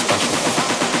unique, one special one.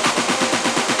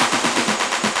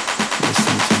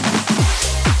 Listen to me.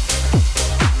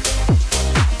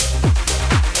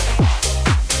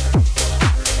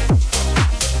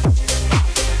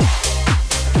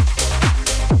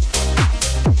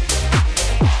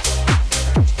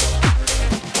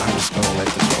 I'm just gonna let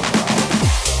this one ride.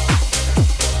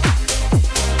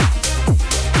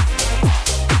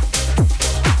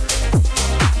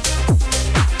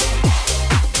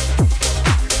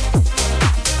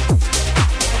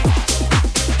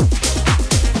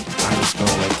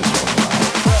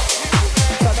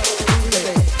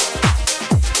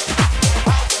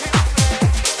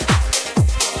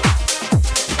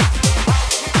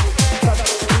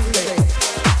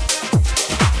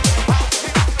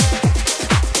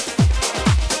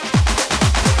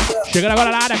 Chegando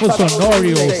agora na área com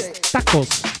Sonorios Tacos.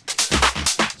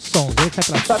 Sonzeiro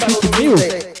que vai pra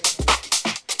 5.000.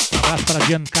 Um abraço para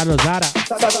Giancarlo Zara.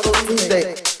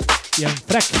 Ian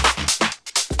Freck.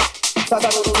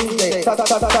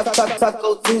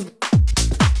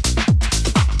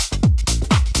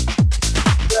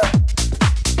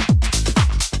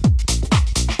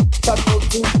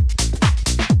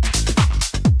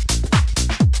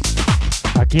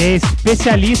 Aqui é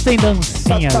especialista em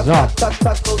dancinhas, ó.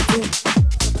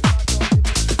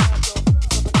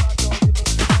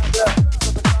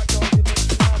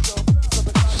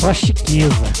 Só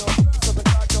chiqueza.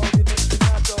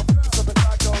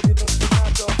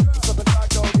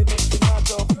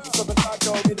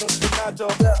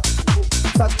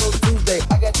 Taco Tuesday,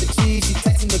 I got the cheese, she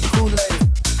tasting the Kool-Aid.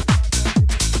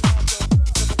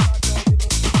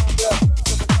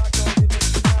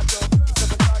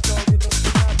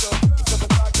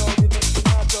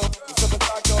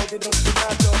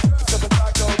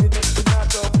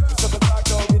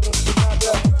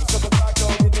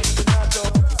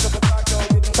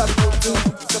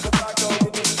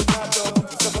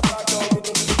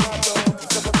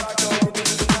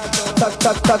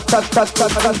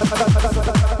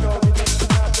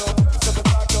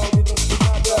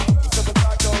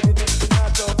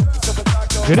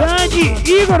 Grande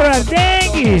Igor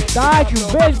Dengue, Tati, um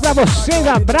beijo pra vocês,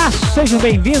 abraço, sejam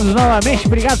bem-vindos novamente,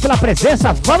 obrigado pela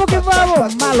presença, vamos que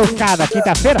vamos, malucada,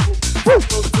 quinta-feira.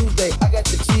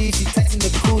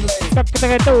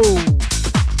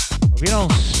 Ouviram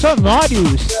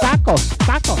Sonorios, tacos.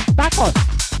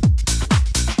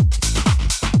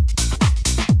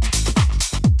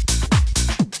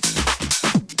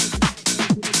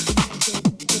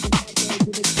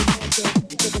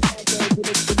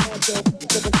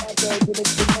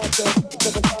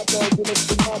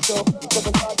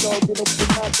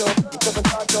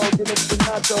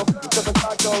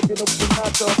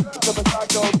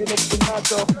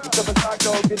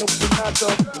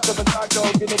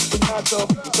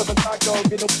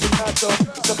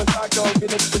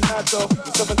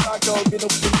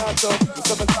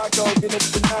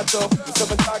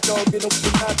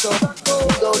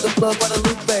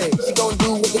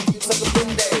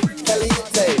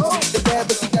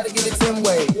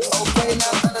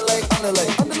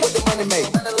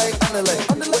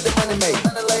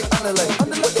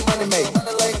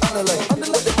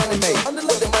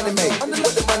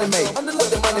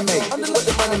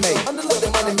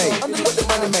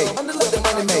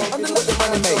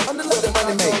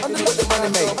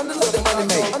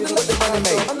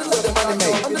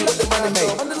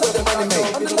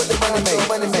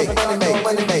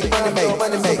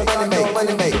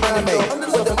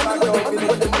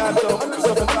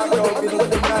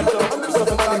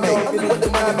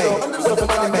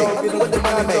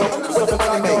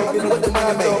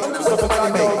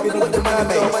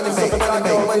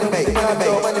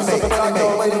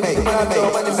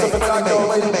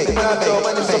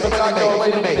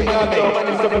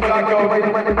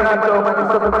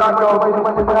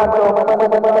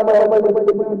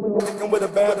 With a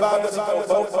bad vibe, let's go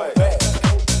both ways.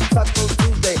 Taco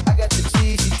Tuesday, I got the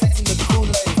cheese, she tasting the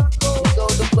Kool-Aid. We go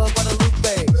to the club on a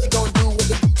Lupe, she gon' do with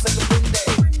the beats like a Sunday.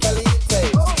 Caliente,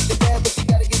 she the bad, but she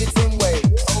gotta get it 10 ways.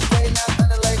 Okay, now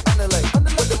underlay,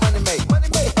 what the money make?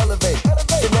 Elevate.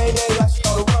 She made it like she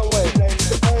on the runway.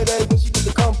 The payday when she did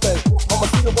the compay. Mama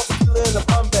see the walk, she in the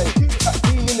Bombay. I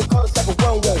seen in the car, it's like a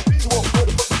runway. She won't put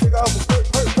the fucking trigger off the skirt.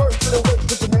 To the whip,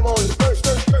 put your name on the skirt.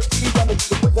 She got me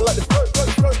the quicker like the skirt.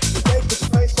 The day, put your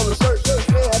face on the shirt.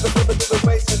 Yeah, have a different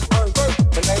face and first.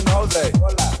 My name Jose.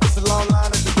 It's a long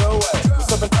line at the doorway.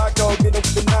 Southern taco, get up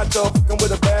with the nacho. Come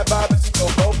with a bad vibe and she go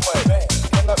both ways.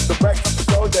 Hang up the rack on the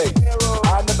show day.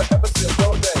 I never ever see a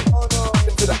road day.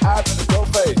 Into the eyes of the dope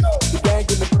face. The gang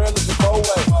in the grill is a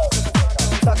four-way.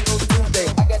 Taco Tuesday,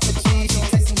 I got the cheese, she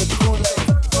tasting the Kool-Aid.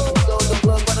 We go to the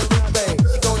club on a Lupe.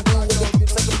 She gon' do with the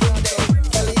beats like a Sunday.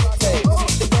 Caliente,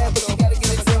 she the bad, but she gotta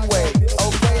get it 10 ways.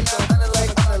 Okay, now underlay,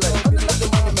 what the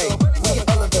money make? We can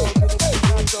elevate.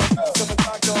 Southern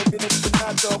taco, get up with the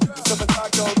nacho. Southern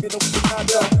taco, get up with the nacho. Southern taco, get up with the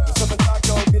nacho. Southern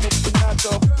taco, get up with the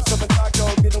nacho. Southern taco,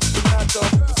 get up with the nacho.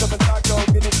 Southern taco,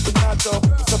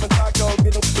 get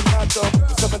up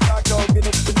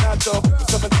with the nacho.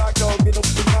 Southern taco, get up with the nacho. Southern taco, get up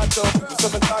with the nacho.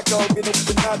 Southern taco, get up with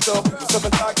the nacho.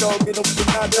 Southern taco, get up with the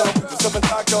nacho. Southern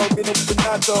taco, get up with the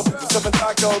nacho. Southern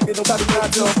taco, get up with the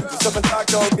nacho. Southern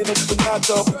taco, get up with the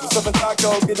nacho. Southern taco,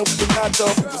 get up with the nacho.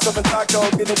 Southern taco,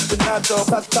 get up with the nacho.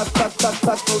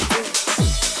 Taco.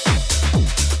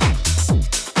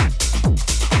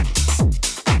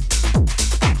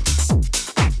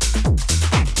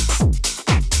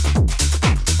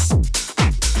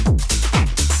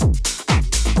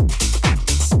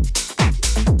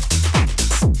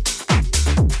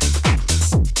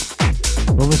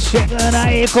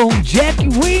 aí com Jack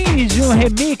Wins, um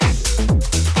remix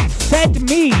Set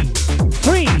Me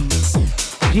Free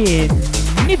de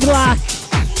Nidlock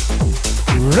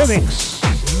Remix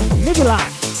Nidlock.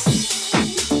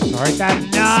 Sorta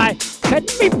nós,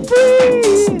 Set Me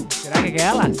Free. Será que é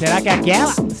aquela? Será que é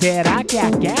aquela? Será que é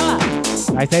aquela?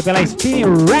 Vai sair pela Spin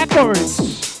Records.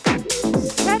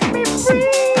 Set Me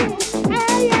Free.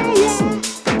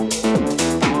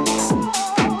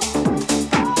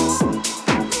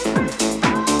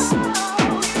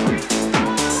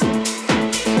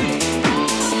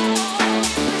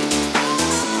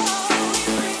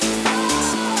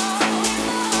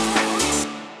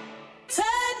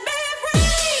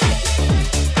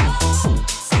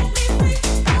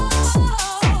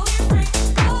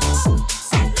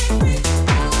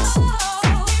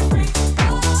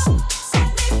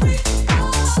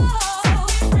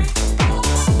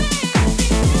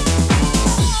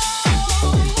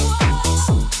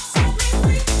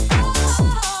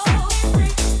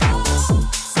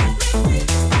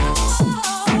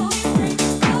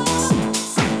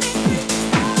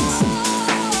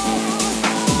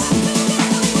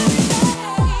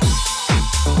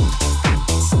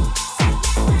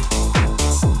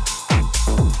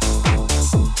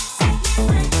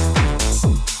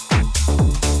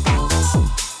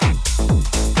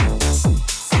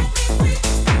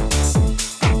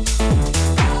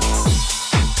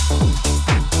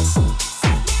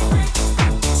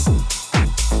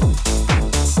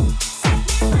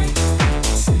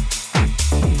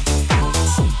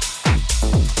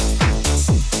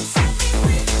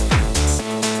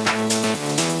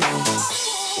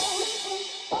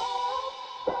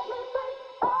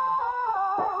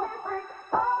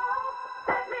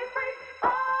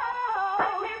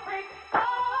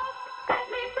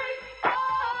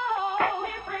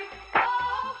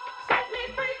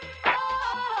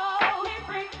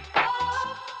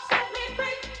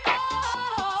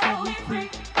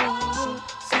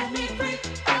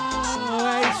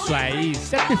 Isso aí,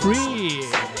 Set Me Free.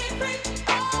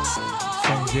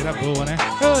 Sonzeira boa, né?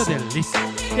 Oh, delícia.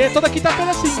 E toda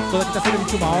quinta-feira sim, toda quinta-feira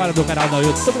 21 horas do canal do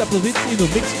YouTube da Plus 20 e no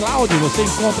Mixcloud você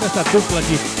encontra essa dupla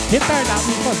de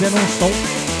retardados fazendo um som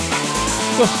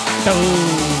gostoso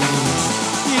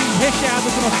e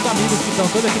recheado com nossos amigos que estão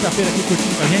toda quinta-feira aqui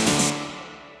curtindo com a gente.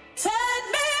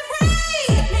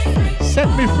 Set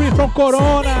Me Free from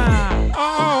Corona.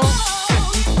 Oh.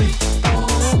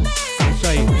 Isso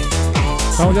aí.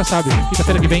 Então já sabe,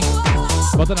 quinta-feira que vem,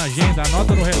 bota na agenda,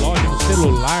 anota no relógio, no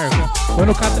celular, põe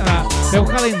no pega o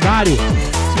calendário.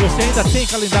 Se você ainda tem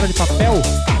calendário de papel,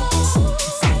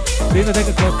 você ainda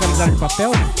tem calendário de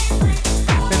papel?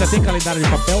 Você ainda tem calendário de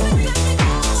papel?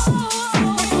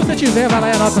 Se você tiver, vai lá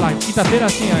e anota lá. Quinta-feira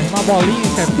assim, ó, uma bolinha,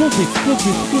 que é tudo.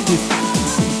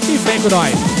 E vem com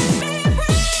nós.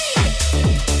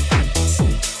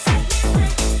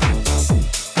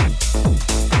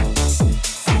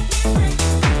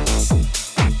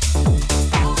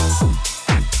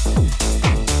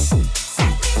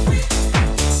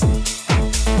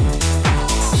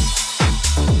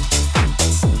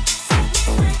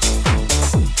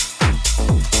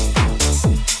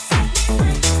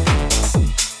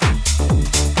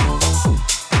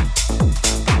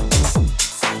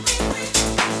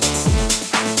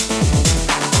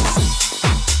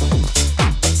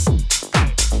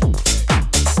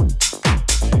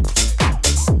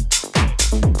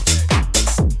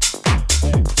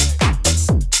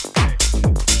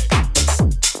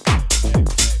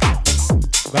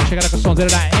 Chegaram com a sonzeira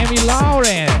da Amy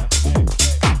Lauren.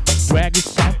 Drag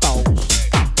Samples.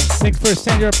 Thanks for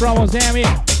sending your promos, Amy.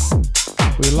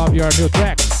 We love your new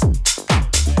tracks.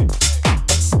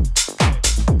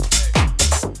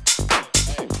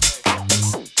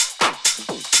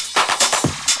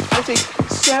 I think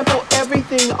sample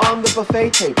everything on the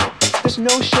buffet table. There's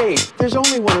no shade. There's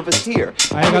only one of us here.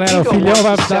 Aí galera, o filhão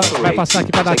vai passar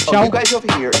aqui para dar tchau.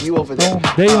 Então,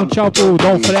 dei um tchau pro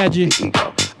Dom Fred.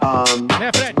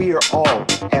 Fred. We are all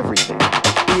everything.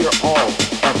 We are all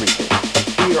everything.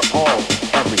 We are all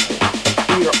everything.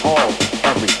 We are all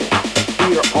everything.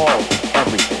 We are all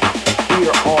everything. We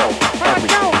are all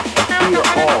everything. We are all everything. We are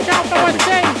all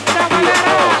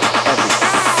everything.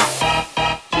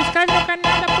 Se inscreve no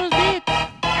canal da Plus 20.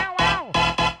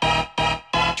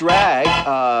 Drag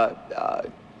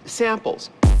samples.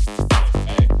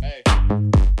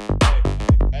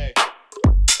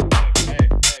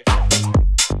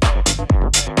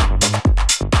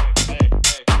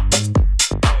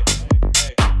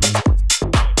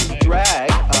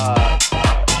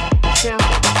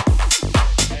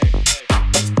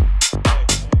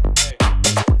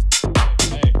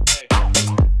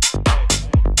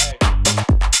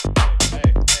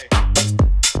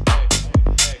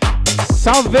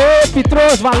 salve,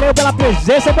 Pitros! Valeu pela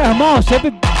presença, meu irmão!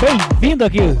 Sempre bem-vindo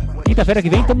aqui. Quinta-feira que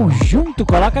vem, tamo junto.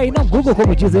 Coloca aí no Google,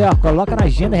 como diz aí, ó. Coloca na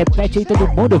agenda, repete aí todo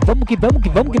mundo. Vamos que vamos,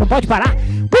 que não pode parar.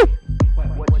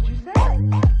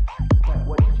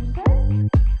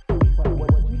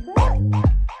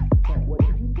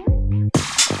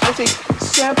 I say,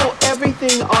 sample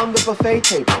everything on the buffet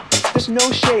table. There's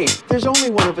no shade. There's only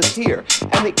one of us here.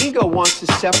 And the ego wants to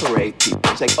separate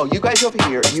people. It's like, oh, you guys over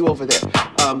here, you over there.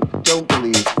 Don't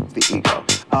believe the ego.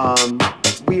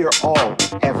 We are all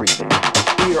everything.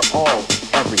 We are all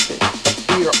everything.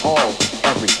 We are all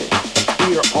everything.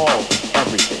 We are all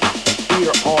everything. We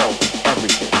are all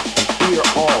everything. We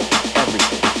are all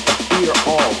everything. We are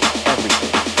all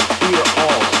everything. We are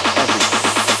all everything.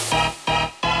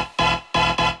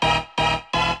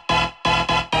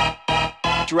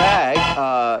 Drag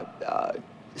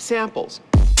samples.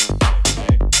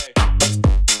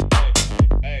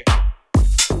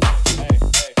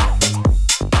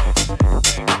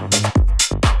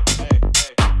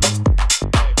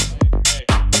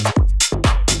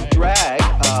 Drag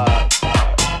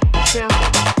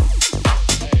samples.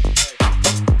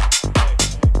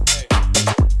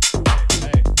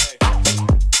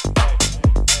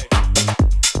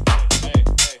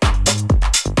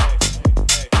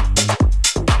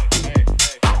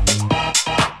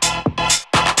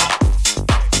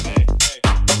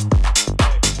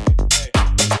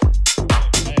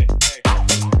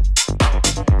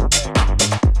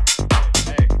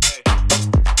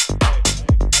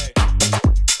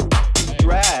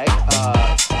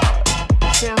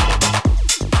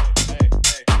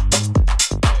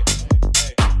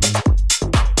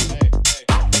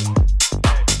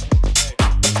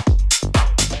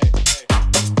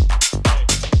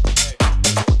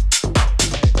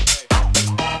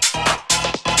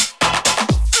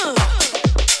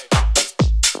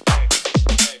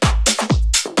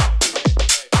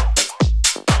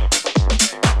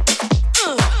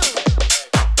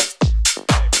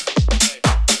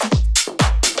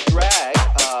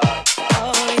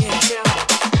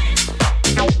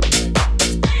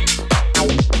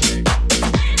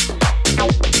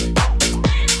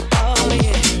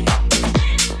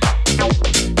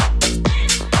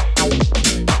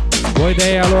 Boa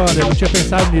ideia, Alondra, eu não tinha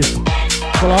pensado nisso.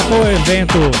 Coloca o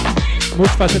evento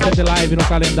Multifaceted Live no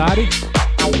calendário,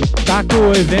 taca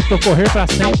o evento ocorrer pra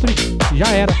sempre e já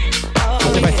era.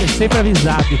 Você vai ser sempre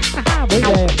avisado. Boa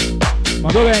ideia.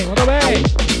 Mandou bem, mandou bem.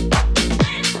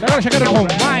 Agora chegando com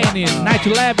Mine, Night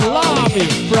Lab Lobby,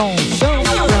 from São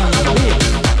Francisco.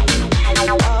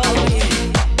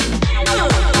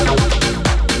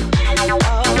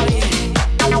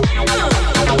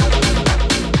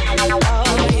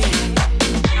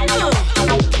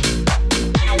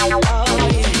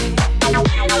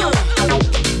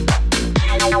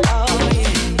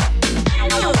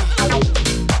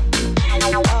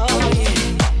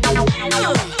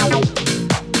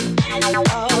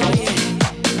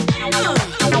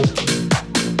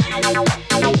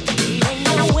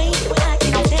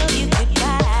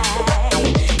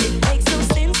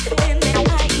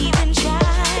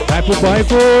 Vai pro banho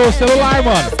com o celular,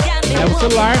 mano. Leva o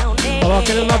celular,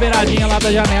 coloca ele na beiradinha lá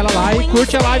da janela lá e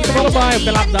curte a live tomando banho,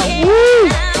 peladão.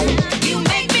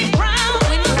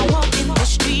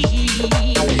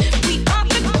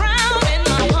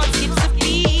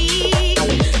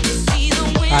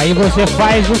 Aí você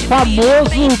faz o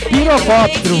famoso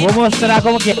pirocóptero. Vou mostrar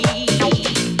como que é.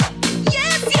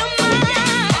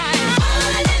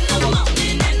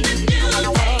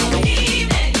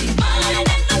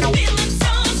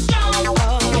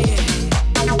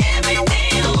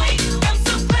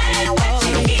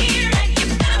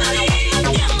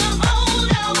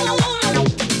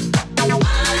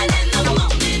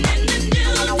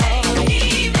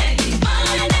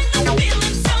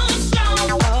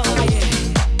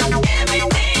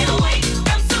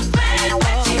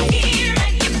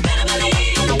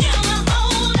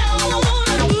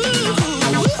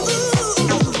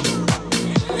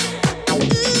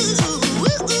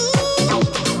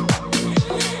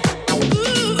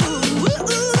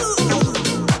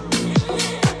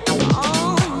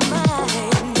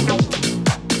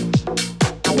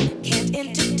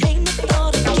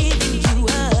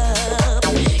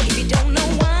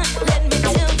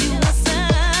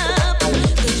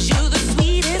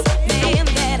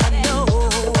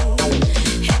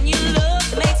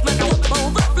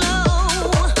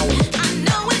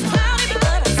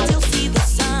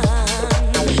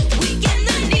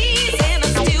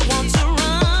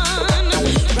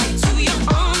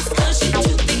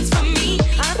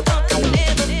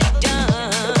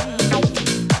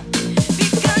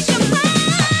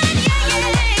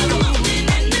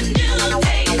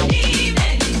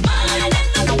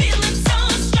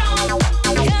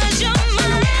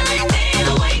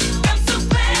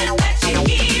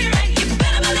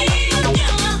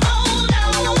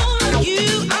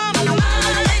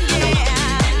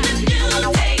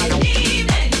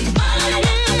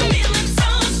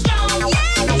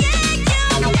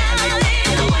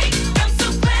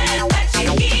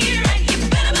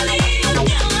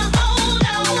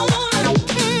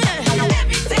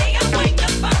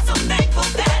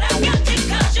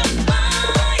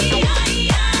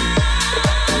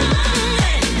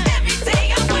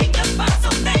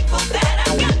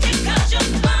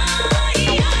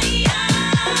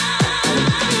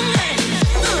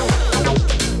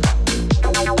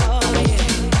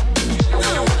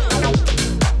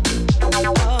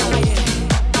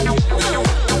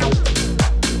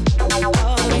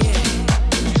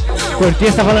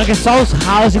 Cortez tá falando que é só os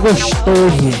house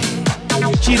gostoso.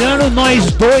 Tirando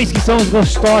nós dois que somos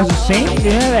gostosos sempre,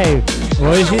 né, velho?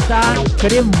 Hoje tá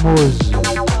cremoso.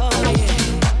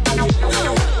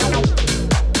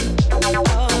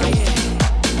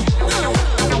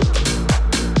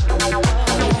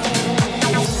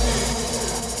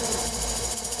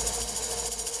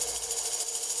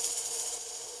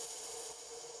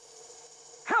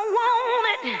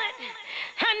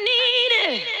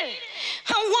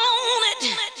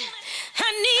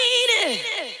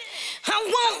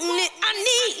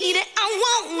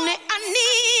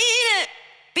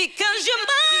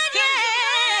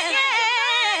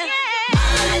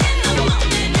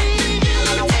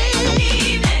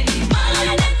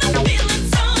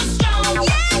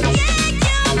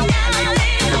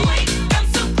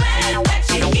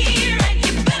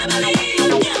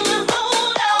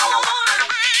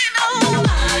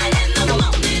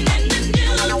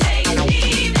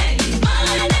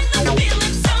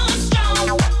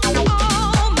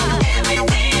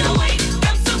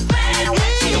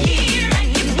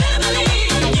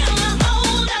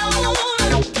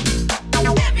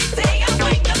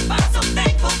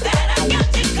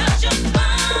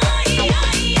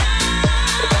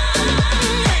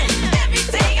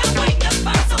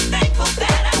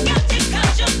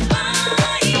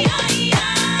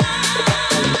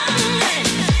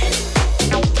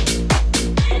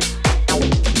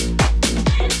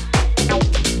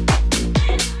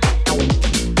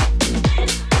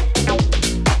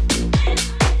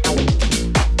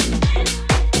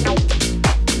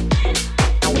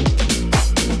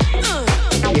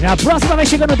 Na próxima vai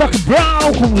chegando o Doc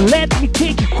Brown com Let Me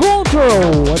Take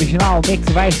Control. O original mix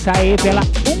vai sair pela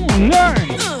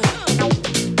Unlearn.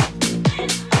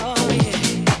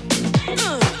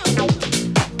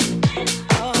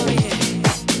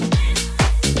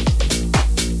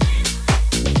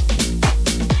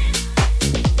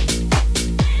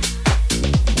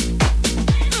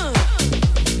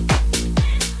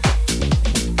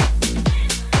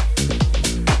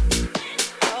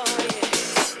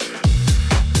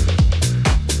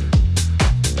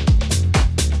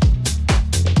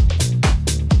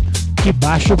 Que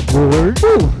baixo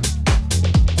gordo!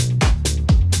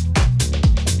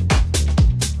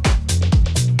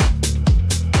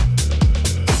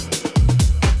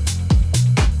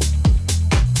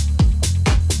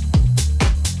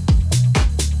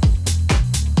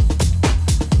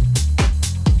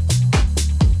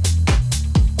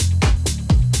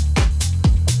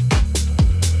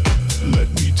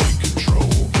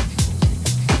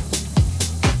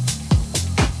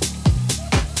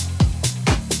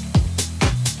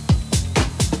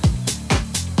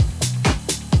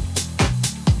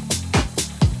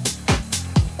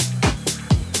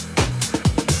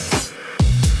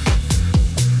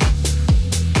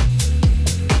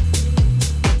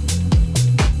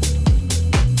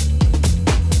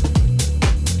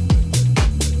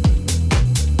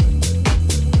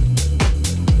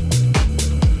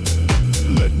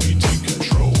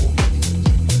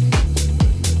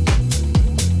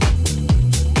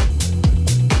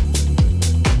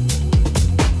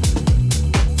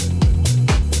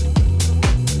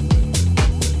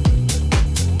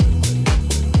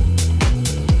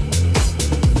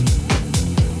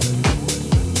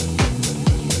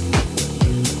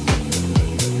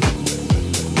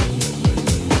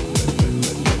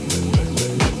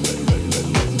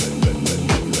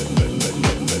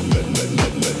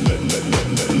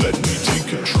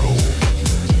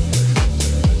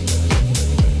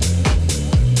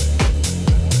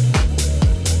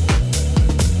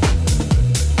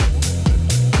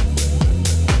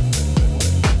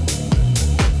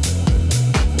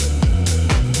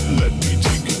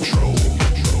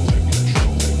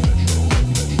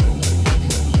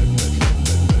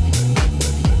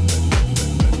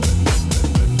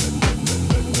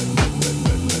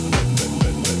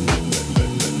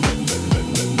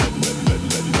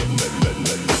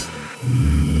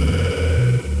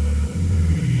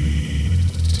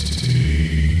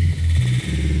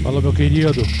 Falou, meu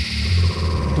querido.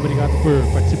 Muito obrigado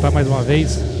por participar mais uma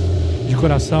vez. De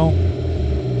coração.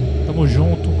 Tamo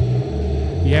junto.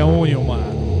 E é unho,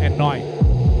 mano. É nóis.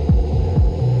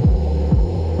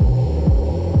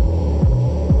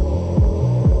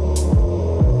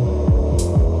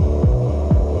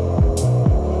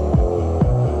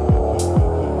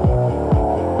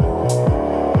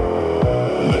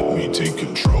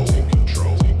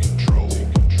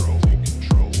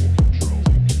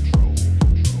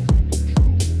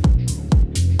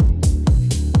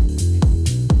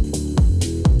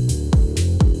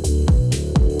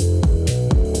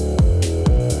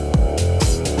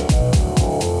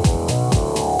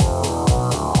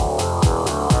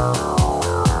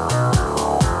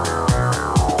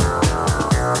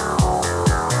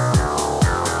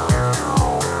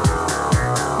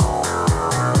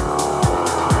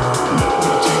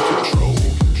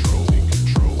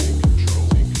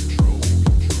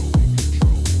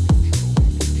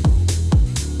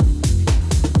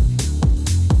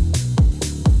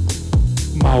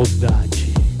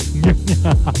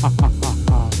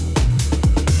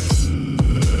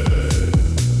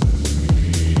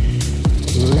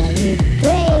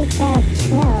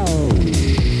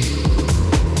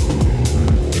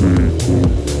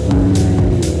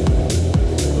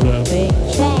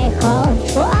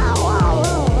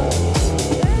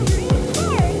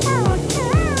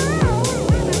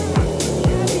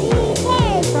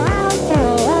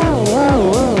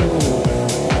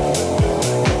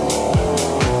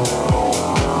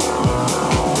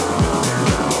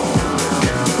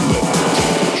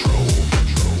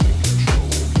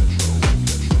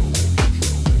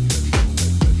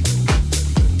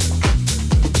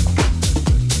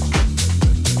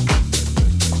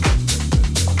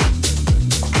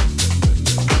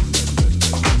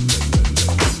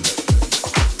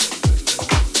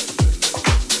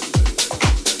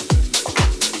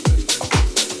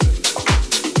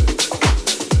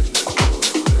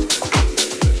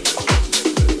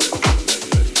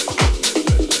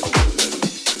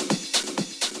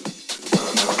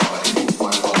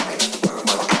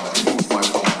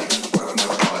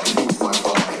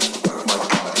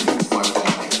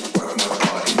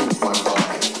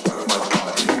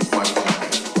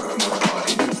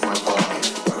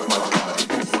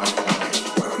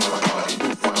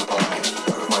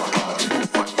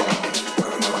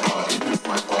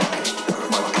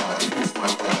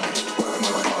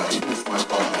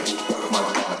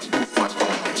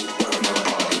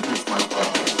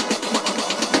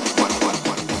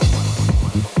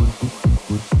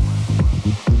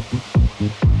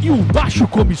 baixo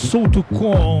come solto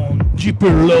com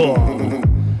Deeper Love,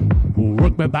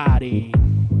 Rock My Body,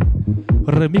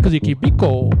 remix de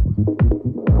Kibiko.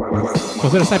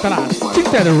 Você sai pela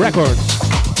Tinted Records.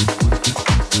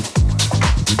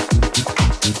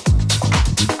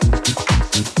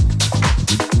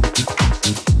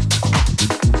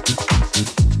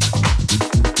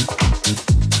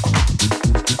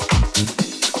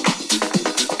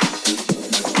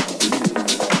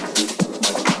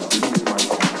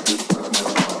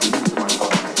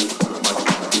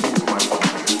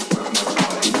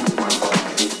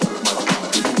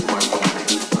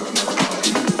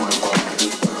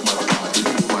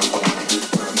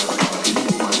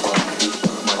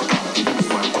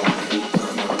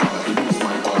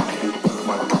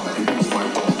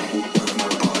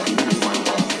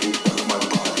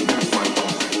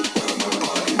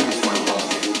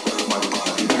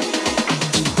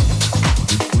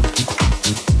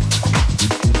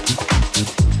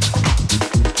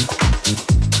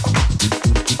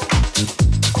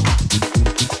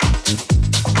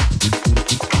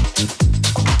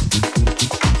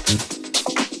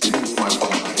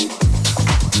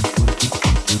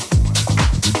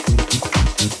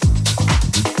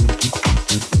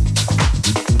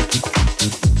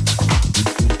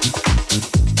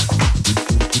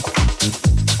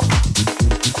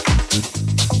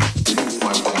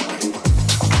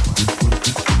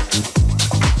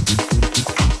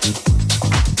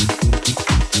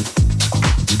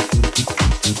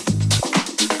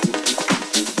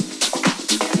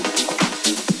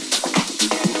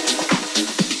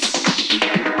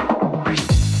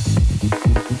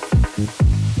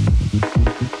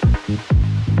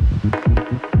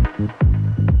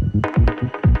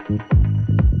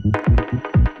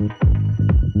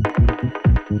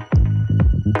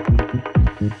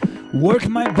 Work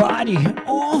my body.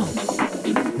 Oh,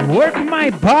 work my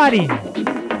body.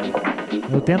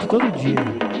 Eu tento todo dia,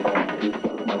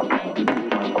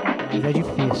 mas é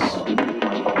difícil.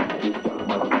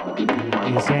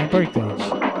 Isso é importante.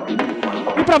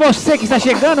 E pra você que está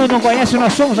chegando e não conhece,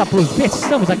 nós somos a Plus Beats.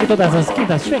 Estamos aqui todas as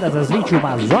quintas-feiras às 21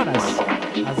 horas,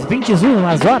 às 21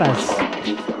 horas,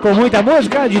 com muita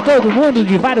música de todo mundo,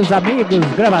 de vários amigos,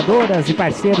 gravadoras e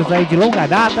parceiros aí de longa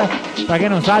data. Pra quem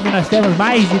não sabe, nós temos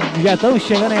já estamos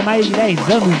chegando a mais de 10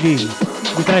 anos de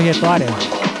trajetória.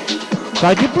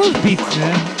 Só de Blues Beats,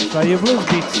 né? Só de Blues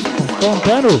Beats.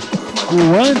 Contando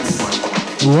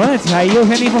o antes, aí eu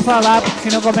já nem vou falar, porque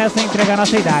senão começa a entregar a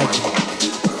nossa idade.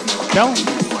 Então,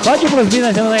 só de Blues Beats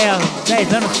nós temos aí há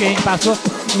 10 anos que a gente passou.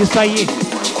 Isso aí,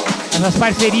 essas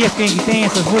parcerias que a gente tem,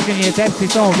 essas músicas que a gente recebe, vocês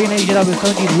estão ouvindo aí, geralmente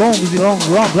são de longos e long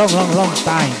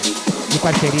time de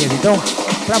parcerias. Então,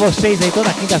 pra vocês aí, toda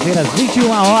quinta-feira às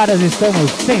 21 horas, estamos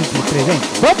sempre presentes.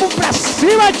 Vamos pra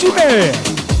cima,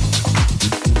 time!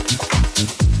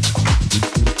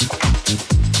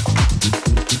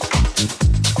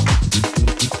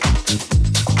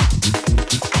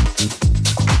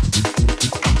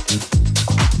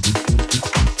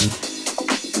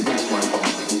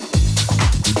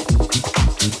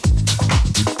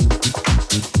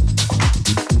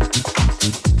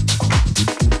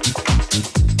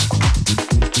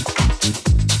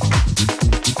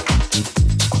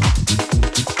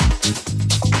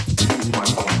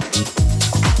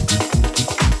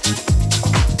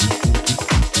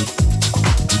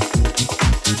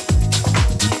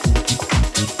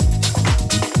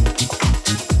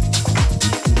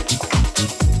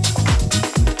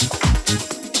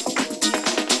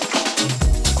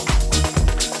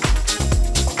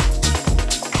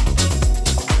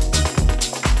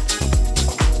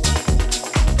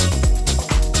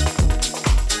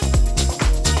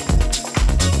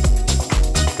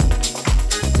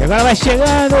 E agora vai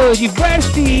chegando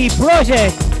Diversity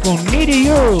Project com Need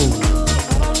You.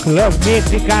 Club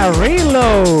Mix e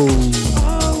Carrillo.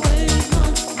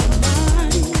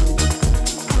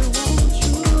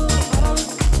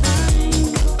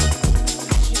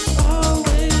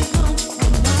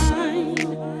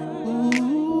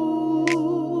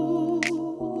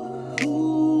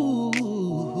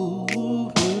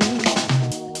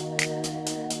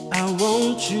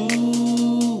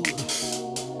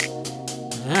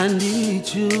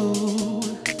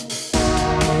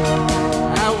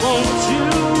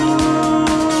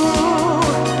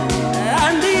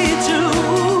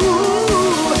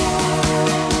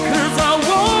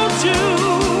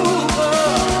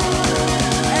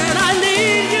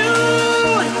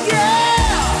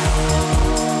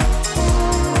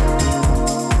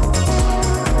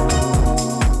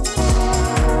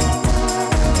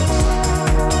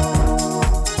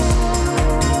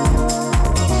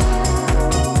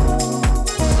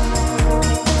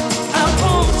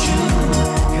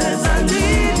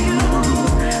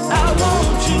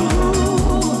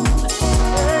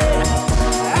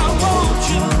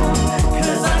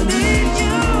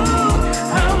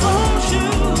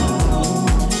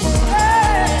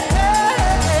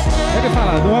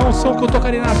 Que eu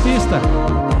tocaria na pista.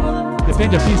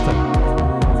 Depende da pista.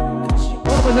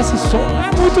 Pô, mas esse som é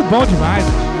muito bom demais.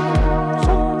 O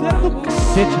som é do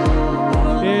cacete.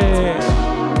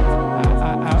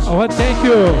 I want to thank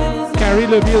you,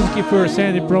 Carrillo Music, for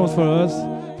sending promos for us,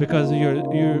 because your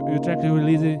track you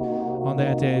releasing on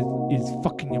that is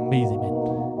fucking amazing,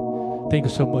 man. Thank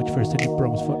you so much for sending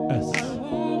promos for us.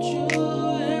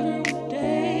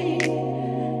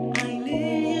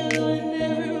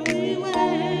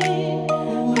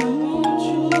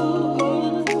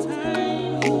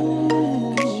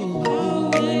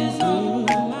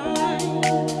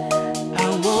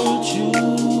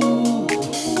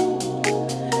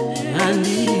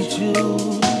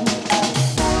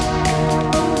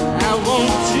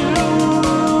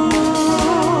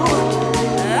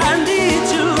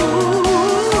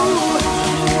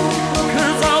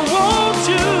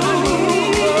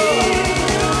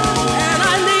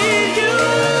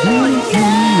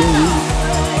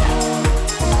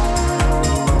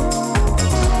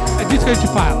 A gente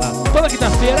fala, toda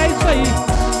quinta-feira é isso aí.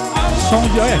 Som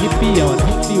de, olha, arrepia o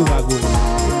bagulho.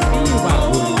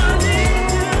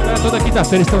 Então, toda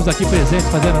quinta-feira estamos aqui presentes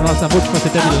fazendo a nossa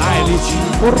Multifaceted Live.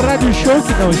 O rádio show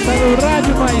que não está no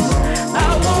rádio, mas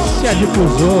se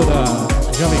adifusou da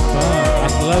Jovem Pan,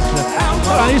 Atlântida.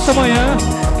 Falar isso amanhã,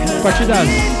 a partir das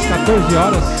 14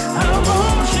 horas,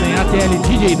 tem ATL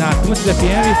DJ na Atlântida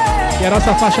FM. E a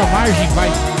nossa faixa Margem vai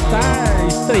estar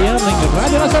estreando em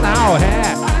Rádio Nacional.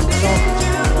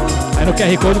 Aí no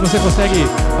QR Code você consegue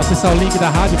acessar o link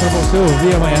da rádio para você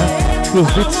ouvir amanhã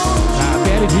os beats na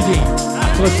ATL DJ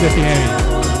Atlântida FM.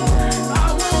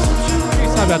 Quem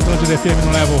sabe a Atlântida FM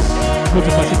não leva o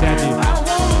Multifaceted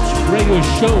Radio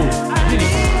Show?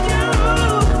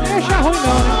 Não é achar ruim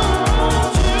não, né?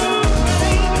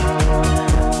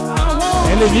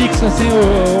 Ele mixa assim,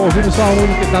 ouvindo só a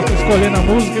música, que tá escolhendo a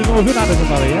música e não ouviu nada que eu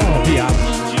falei. É um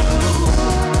viado.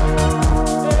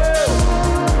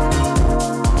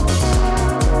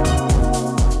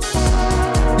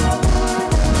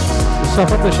 Só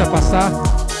pra deixar passar,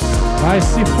 vai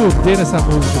se fuder nessa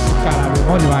música, caralho,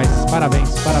 bom demais, parabéns.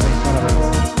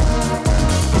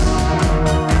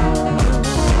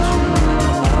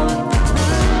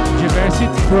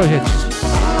 Diversity Project,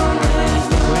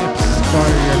 Claps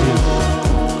Story ali.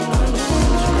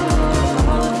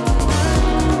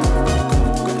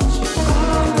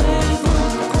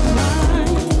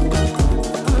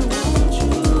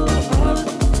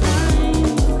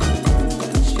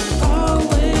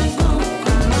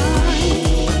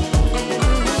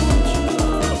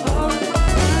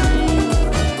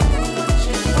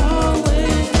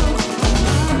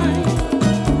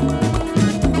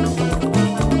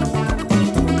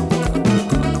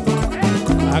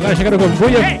 Chegando com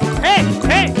Buia.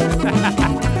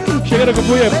 Chegando com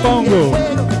Buia Pongo.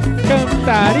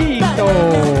 Cantarito.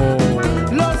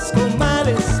 Los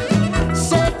comales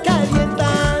se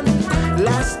calientan,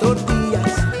 las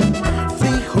tortillas,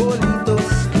 frijolitos,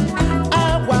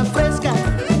 agua fresca,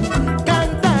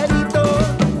 cantarito.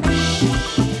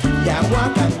 Y agua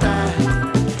a cantar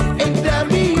entre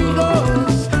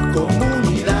amigos,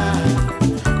 comunidad,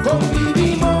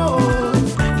 convivimos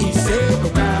y se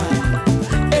toca.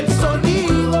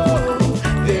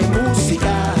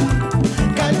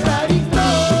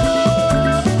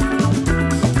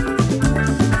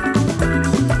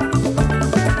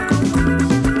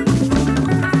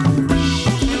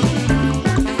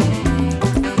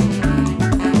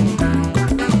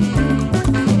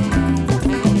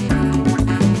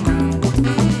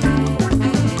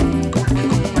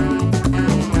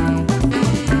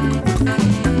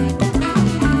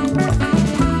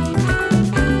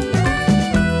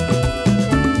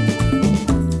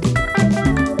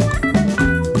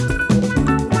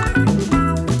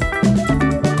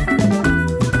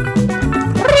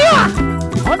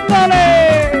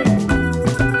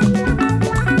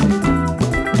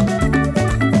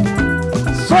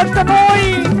 Solta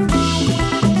nós!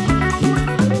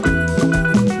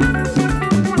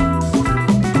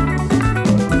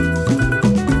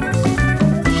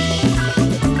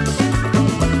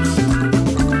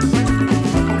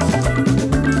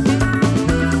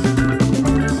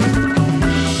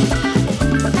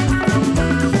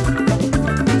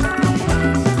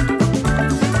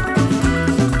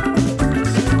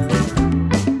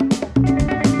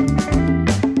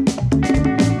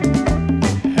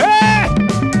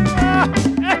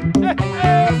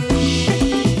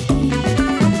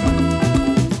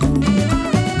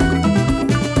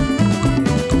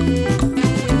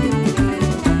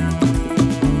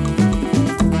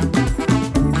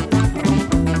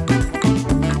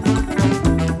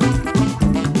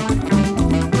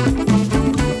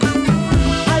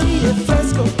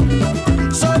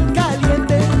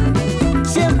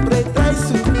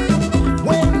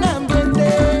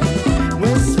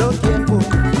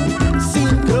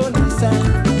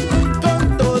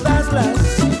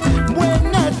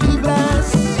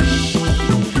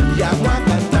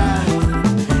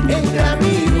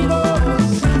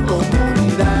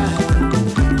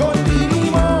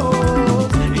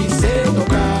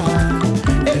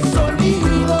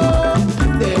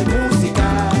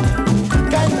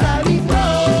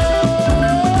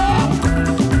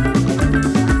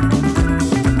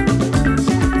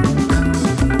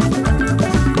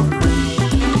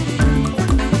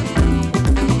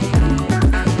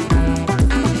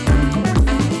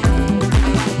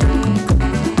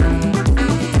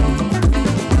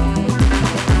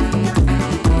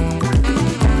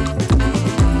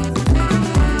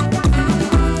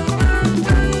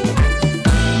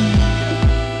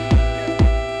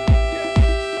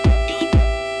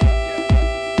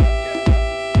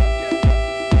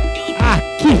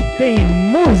 Tem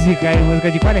música e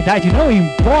música de qualidade, não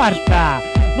importa.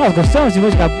 Nós gostamos de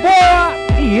música boa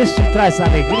e isso traz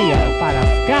alegria para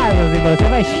as casas. E você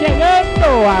vai chegando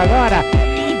agora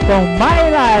com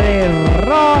Baila de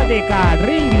Rode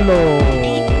Carrillo.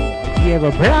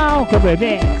 Diego Brown com o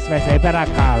remix vai sair para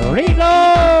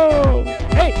Carrillo.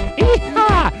 Ei,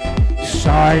 iha!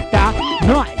 Solta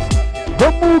nós.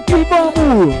 Vamos que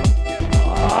vamos.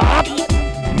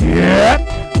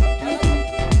 Yeah.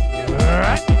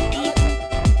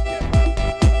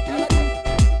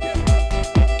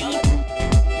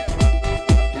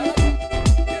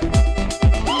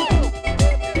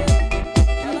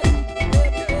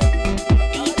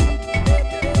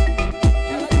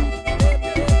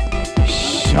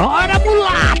 Chora,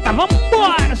 mulata,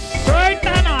 vambora,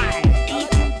 solta nós!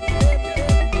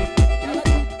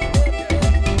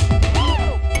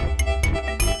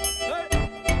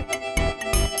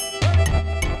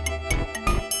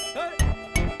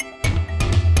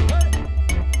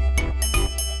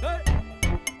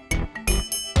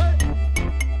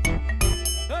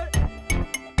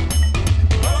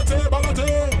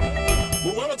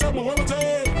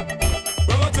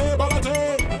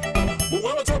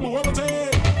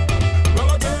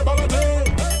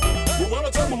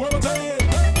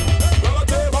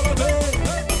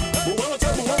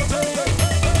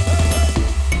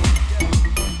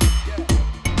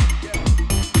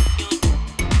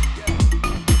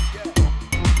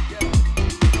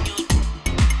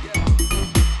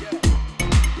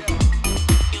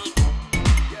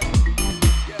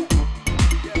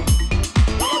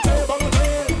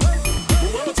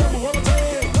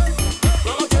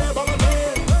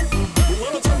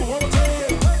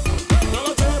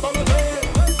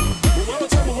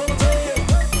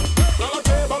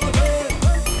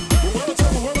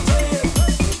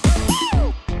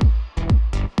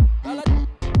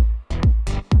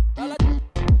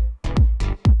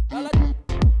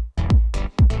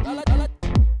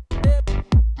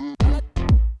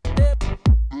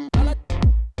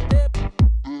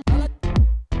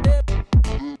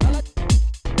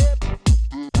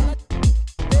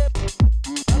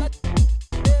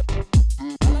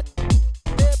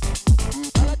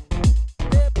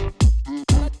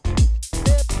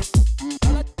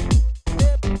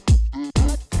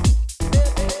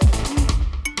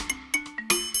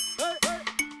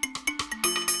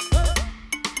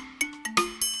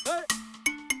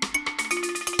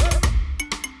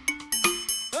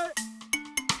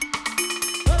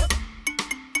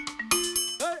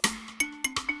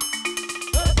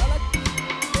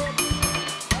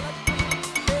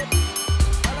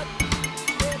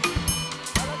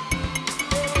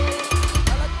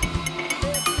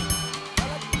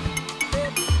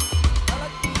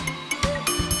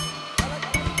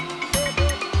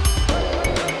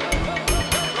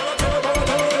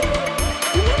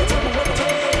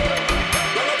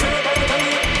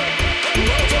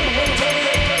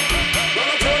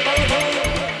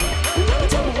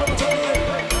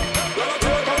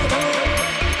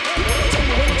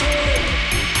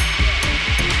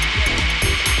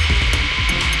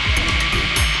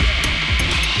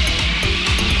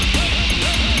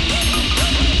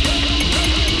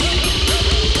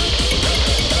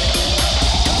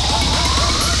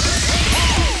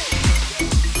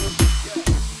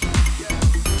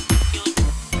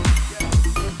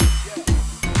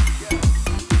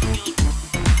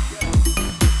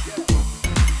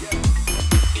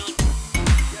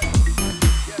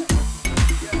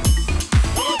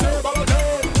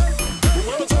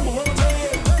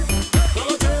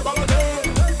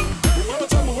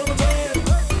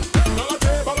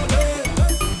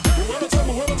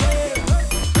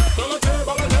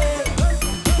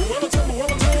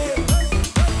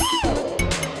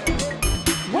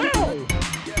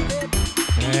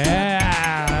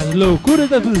 loucura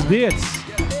dos beats.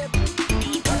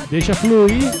 Deixa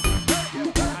fluir,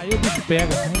 aí o bicho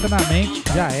pega, entra na mente,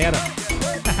 já era.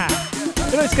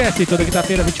 E não esquece, toda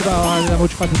quinta-feira, 21 horas, na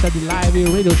Multifaceted Live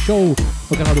Radio Show,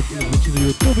 no canal do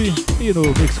YouTube e no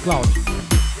Mixcloud.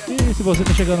 E se você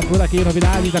tá chegando por aqui,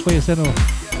 novidade, tá conhecendo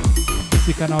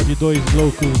esse canal de dois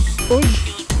loucos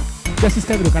hoje, já se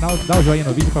inscreve no canal, dá o joinha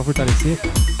no vídeo pra fortalecer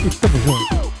e tamo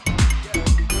junto.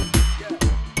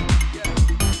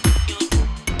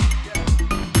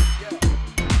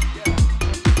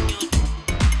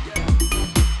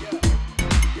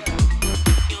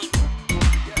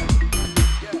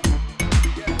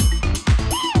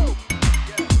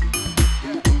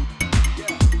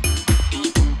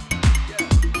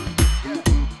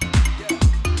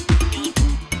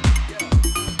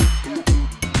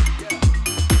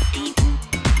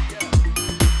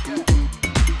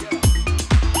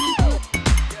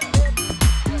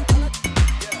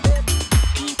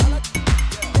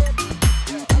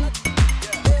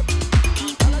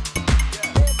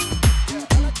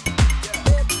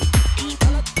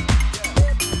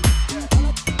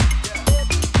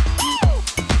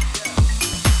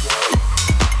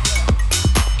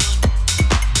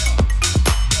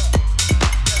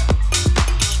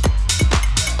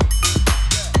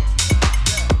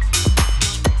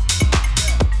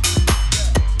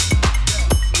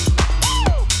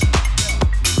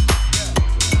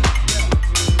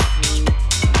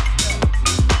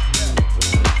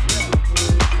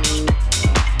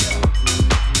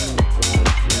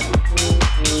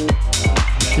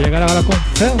 Chegaram agora com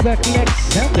Franzak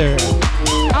Alexander,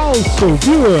 Also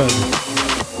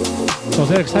Good.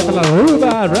 Sonzeira que sai pela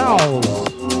Ruba Rouse.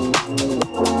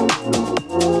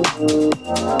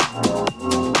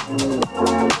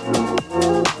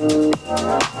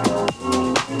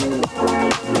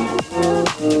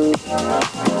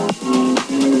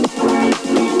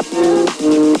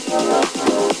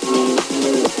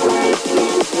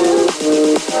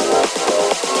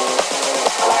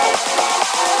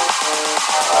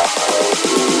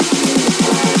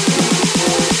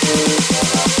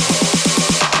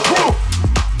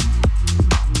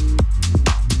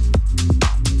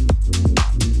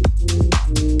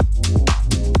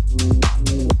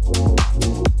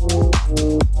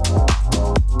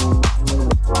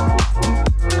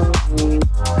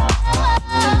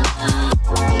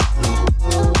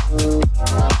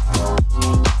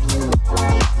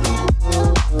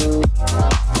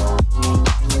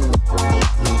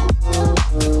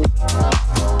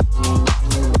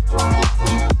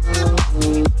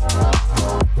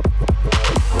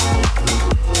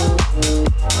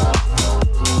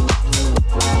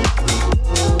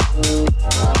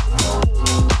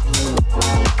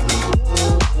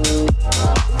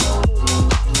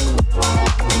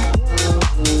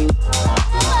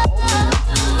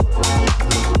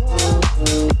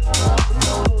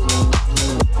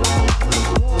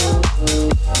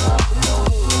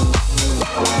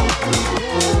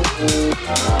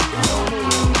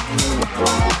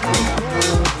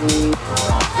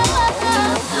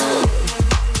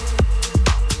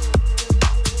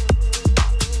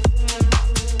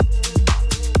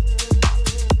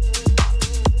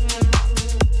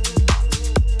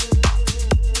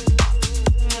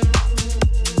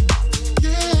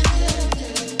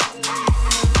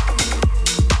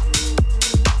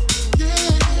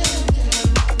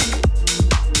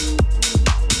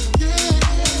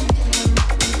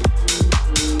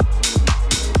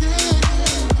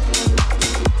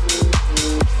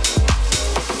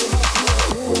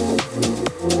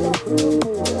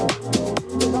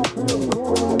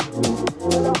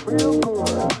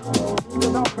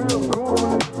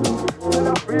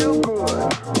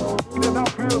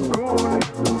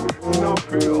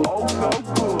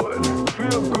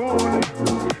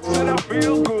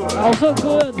 Also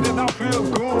good.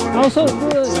 Also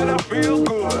good. Said I feel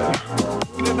good.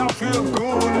 Did I feel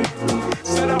good?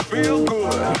 Said I feel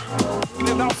good.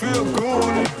 Did I feel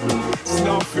good? Said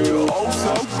I feel oh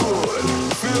so good.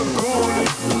 Feel good.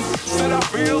 Said I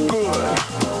feel good.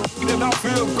 Did I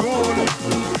feel good?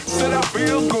 Said I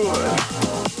feel good.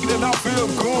 Did I feel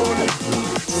good?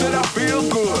 Said I feel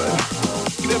good.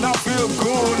 Did I feel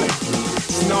good?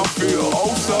 Said I feel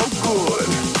oh so good.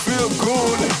 Feel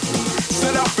good.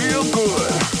 Said I feel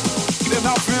good. Then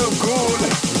I feel good.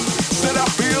 Said I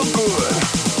feel good.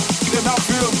 Then I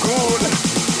feel good.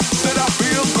 Said I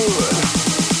feel good.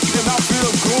 Then I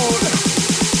feel good.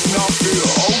 Then I feel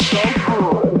oh so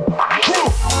good.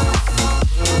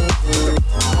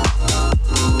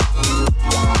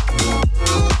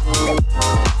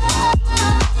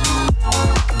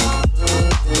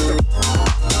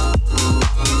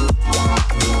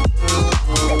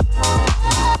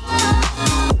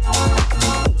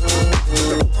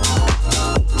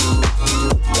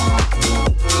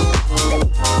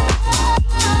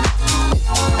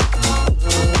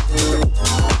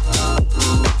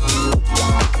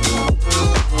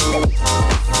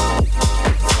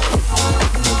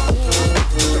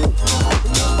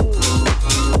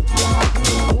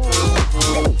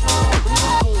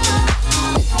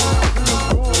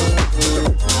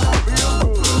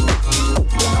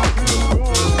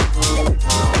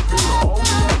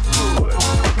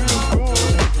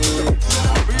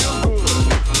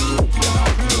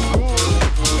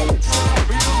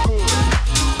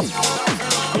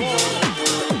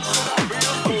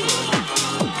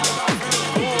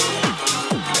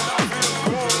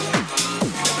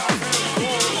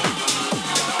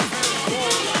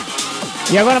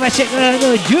 E agora vai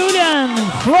chegando Julian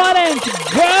Florent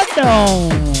Gordon.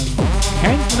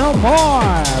 Can't No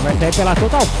More. Vai sair pela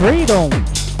Total Freedom.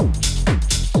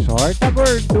 Sorta a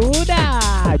gordura,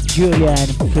 Julian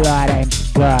Florent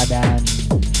Gordon.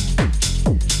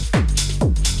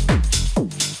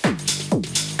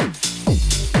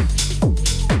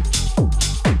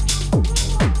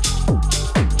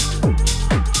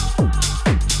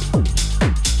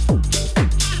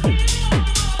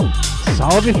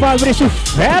 Salve Fabrício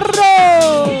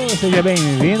Ferro! Seja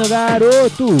bem-vindo,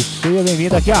 garoto! Seja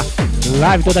bem-vindo aqui, ó.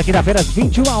 Live toda quinta-feira às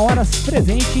 21 horas,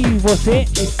 presente e você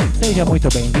seja muito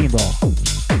bem-vindo.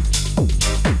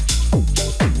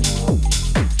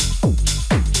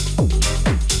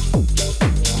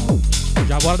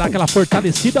 Já bora dar aquela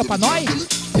fortalecida pra nós.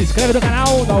 Se inscreve no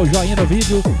canal, dá o joinha no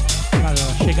vídeo pra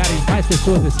chegarem mais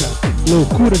pessoas nessa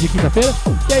loucura de quinta-feira.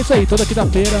 E é isso aí, toda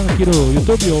quinta-feira aqui no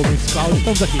YouTube ou no Mixcloud,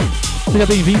 estamos aqui. Seja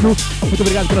bem-vindo, muito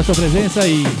obrigado pela sua presença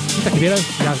e quinta-feira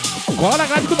já cola na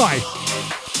grade com nós.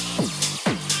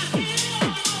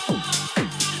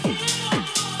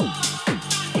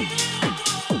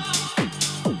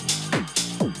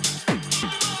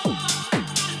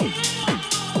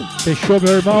 Fechou,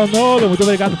 meu irmão Nolo, muito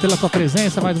obrigado pela sua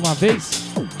presença mais uma vez.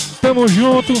 Tamo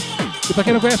junto. E pra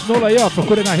quem não conhece o Nolo aí, ó,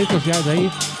 procure nas redes sociais aí.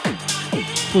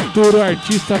 Futuro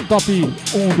artista top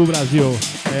 1 do Brasil.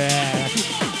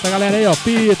 Essa galera aí, ó,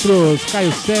 Petros,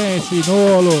 Caio Sense,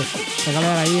 Nolo. Essa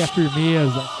galera aí é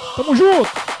firmeza. Tamo junto!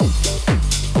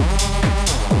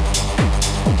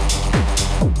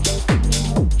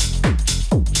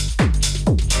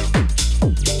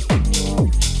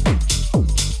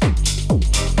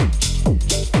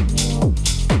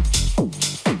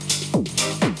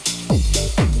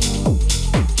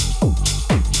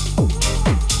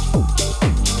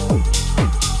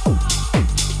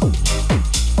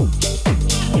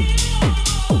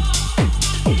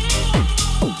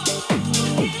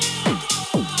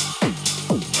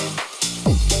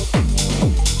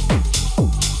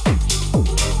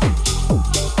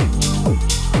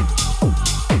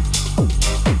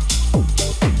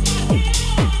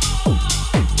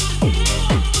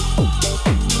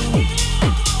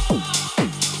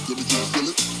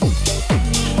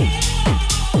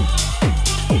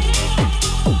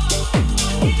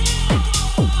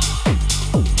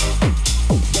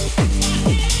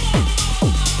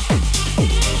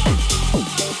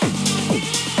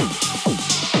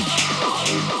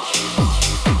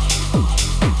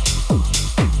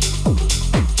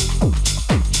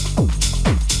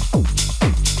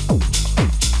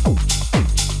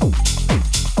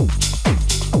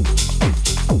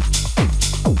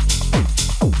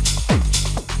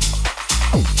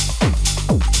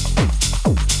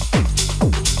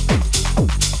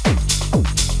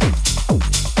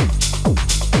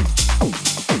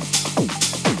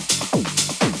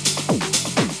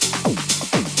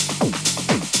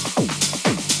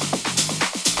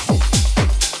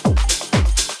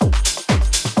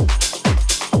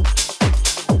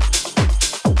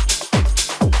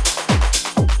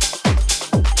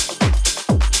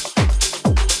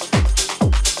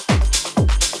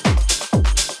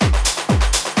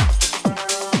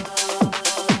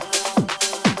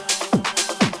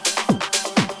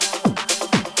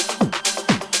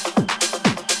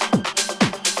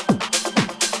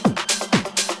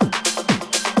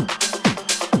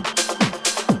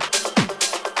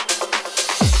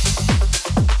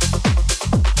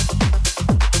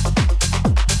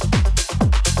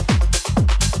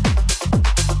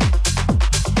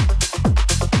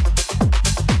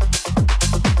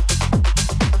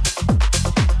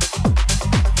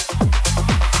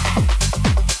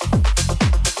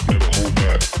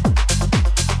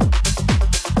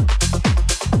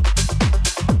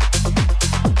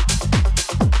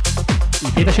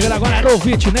 Quem tá chegando agora é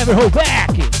Rovit, Never Hold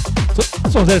Back.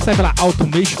 Sonzeiro sai pela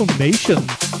Automation Nation.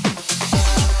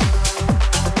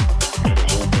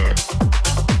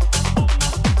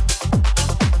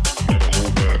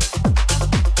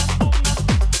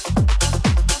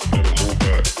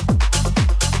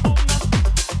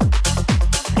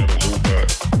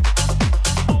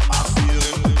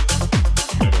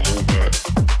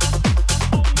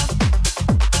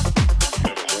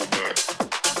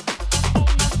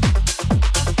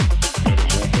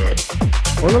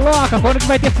 Ô Loloca, quando que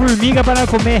vai ter formiga pra nós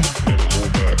comer?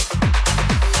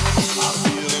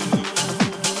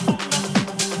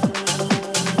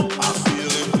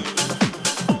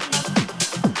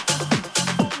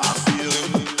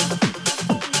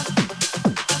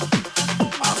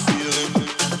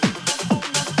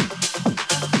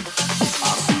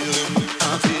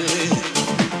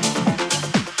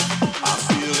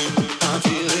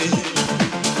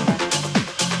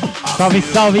 Salve,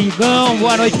 salve, Igão.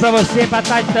 Boa noite pra você, pra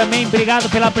tarde também. Obrigado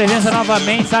pela presença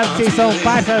novamente. Sabe que vocês são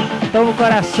parça, estão no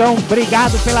coração.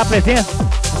 Obrigado pela presença.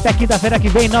 Até quinta-feira que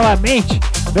vem novamente.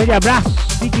 Grande abraço.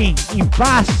 Fiquem em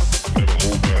paz.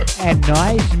 É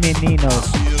nóis, meninos.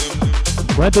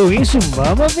 Enquanto isso,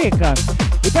 vamos ficando.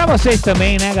 E pra vocês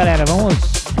também, né, galera? Vamos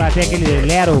bater aquele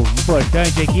lero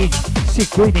importante aqui. Se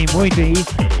cuidem muito aí.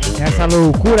 Nessa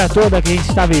loucura toda que a gente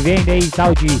está vivendo aí,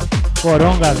 tal de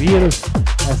coronavírus.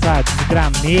 Essa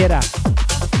desgrameira.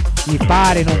 E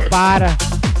parem, não para.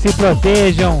 Se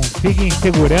protejam, fiquem em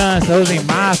segurança, usem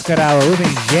máscara, usem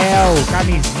gel,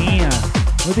 camisinha,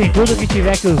 usem tudo que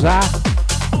tiver que usar.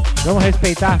 Vamos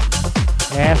respeitar.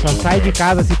 Só sai de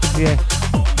casa se precisar.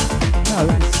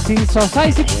 Não, só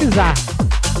sai se precisar.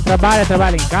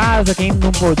 Trabalha em casa. Quem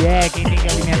não puder, quem tem que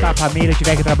alimentar a família,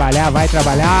 tiver que trabalhar, vai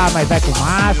trabalhar, mas vai com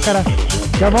máscara.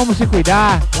 Então vamos se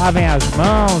cuidar. Lavem as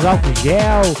mãos, álcool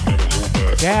gel,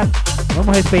 certo?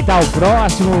 Vamos respeitar o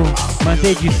próximo,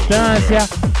 manter distância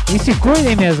e se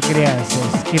cuidem, minhas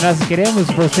crianças, que nós queremos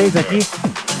vocês aqui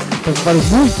para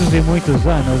muitos e muitos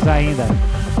anos ainda.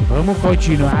 Vamos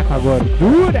continuar com a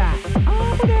gordura.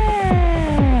 Oh,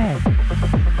 mulher!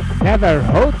 Never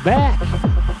hold back.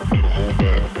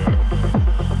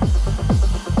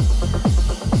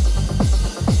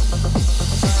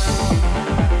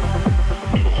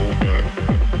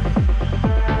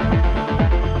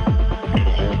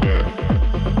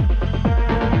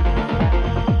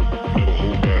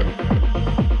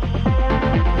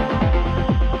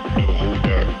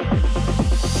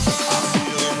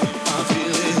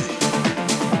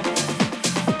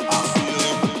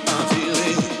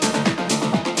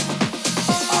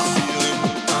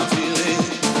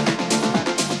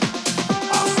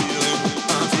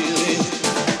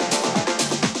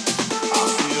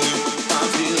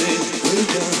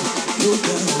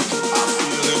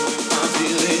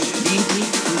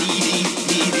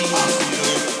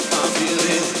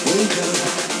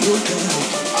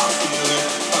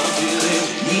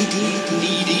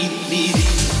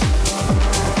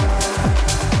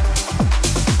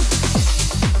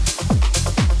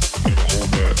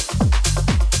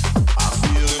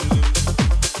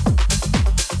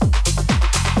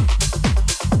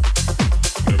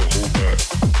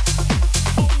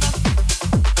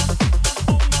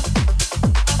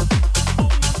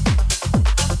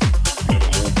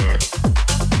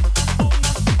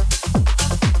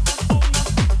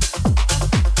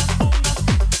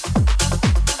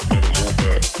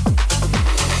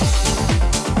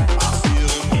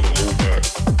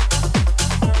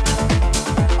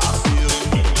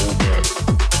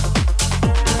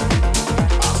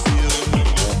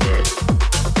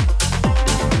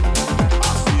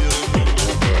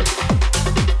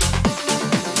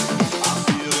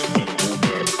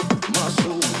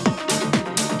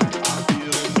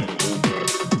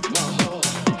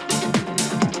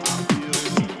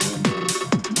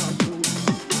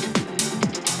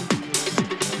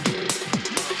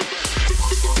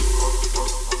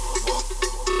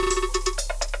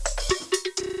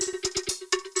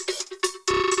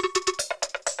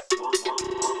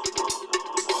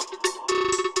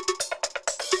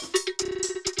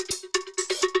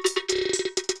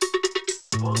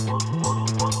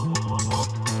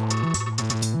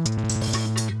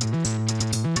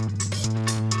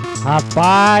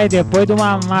 Rapaz, depois de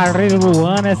uma Maria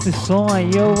Luana, esse som aí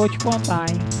eu vou te contar,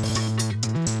 hein?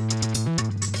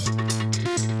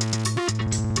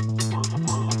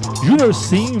 Junior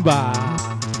Simba,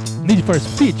 Need for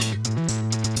Speed.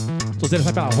 Todos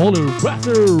sai pela Roller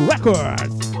Buster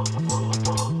Records.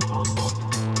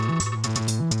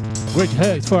 Great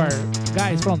hugs for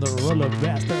guys from the Roller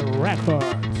Buster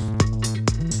Records.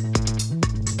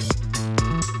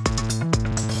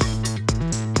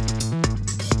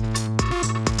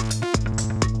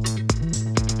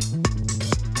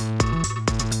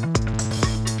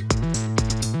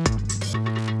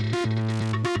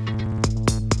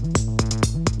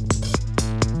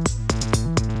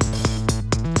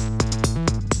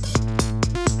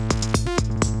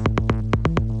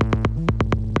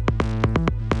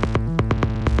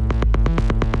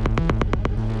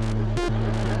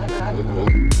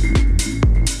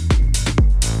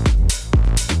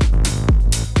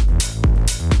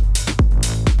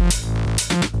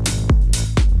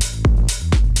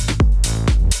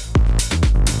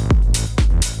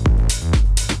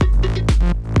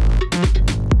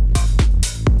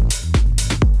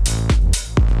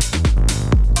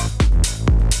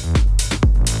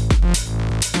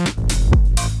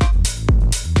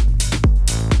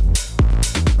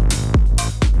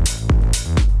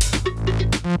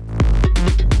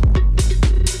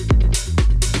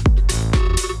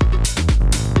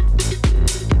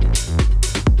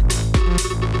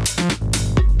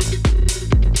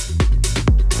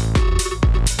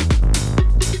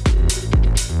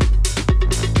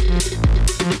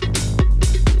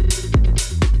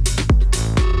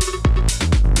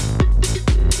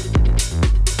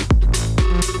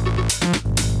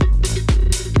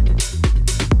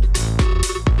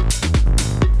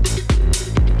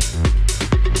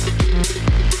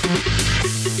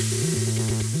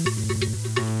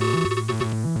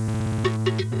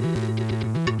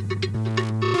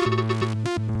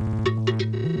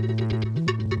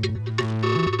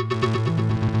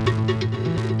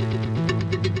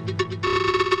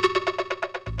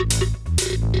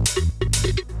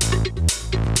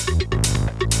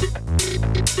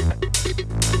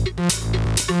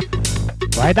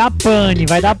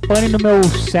 Vai dar pane no meu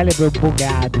cérebro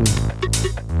bugado.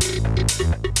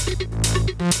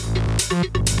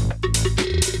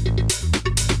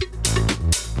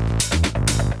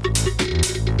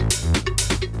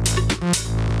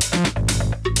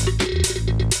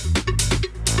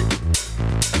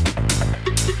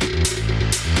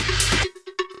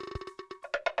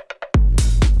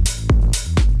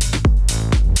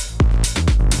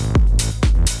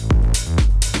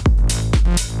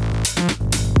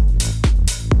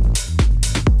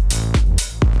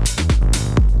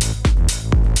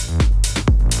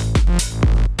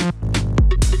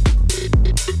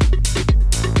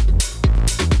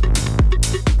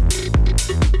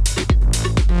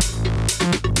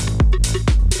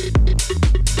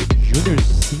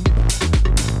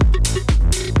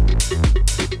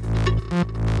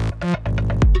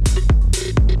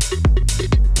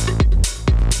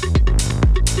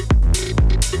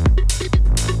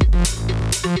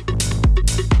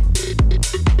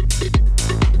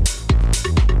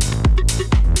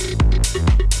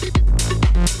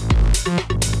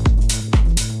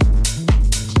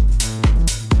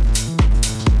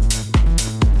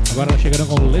 Agora chegando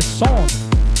com Le Son,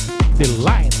 The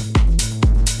Line.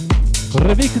 O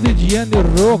remix de Gianni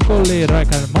Rocco Leroy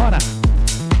Carmona.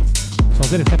 O som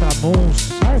dele sai pela Moon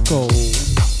Circle.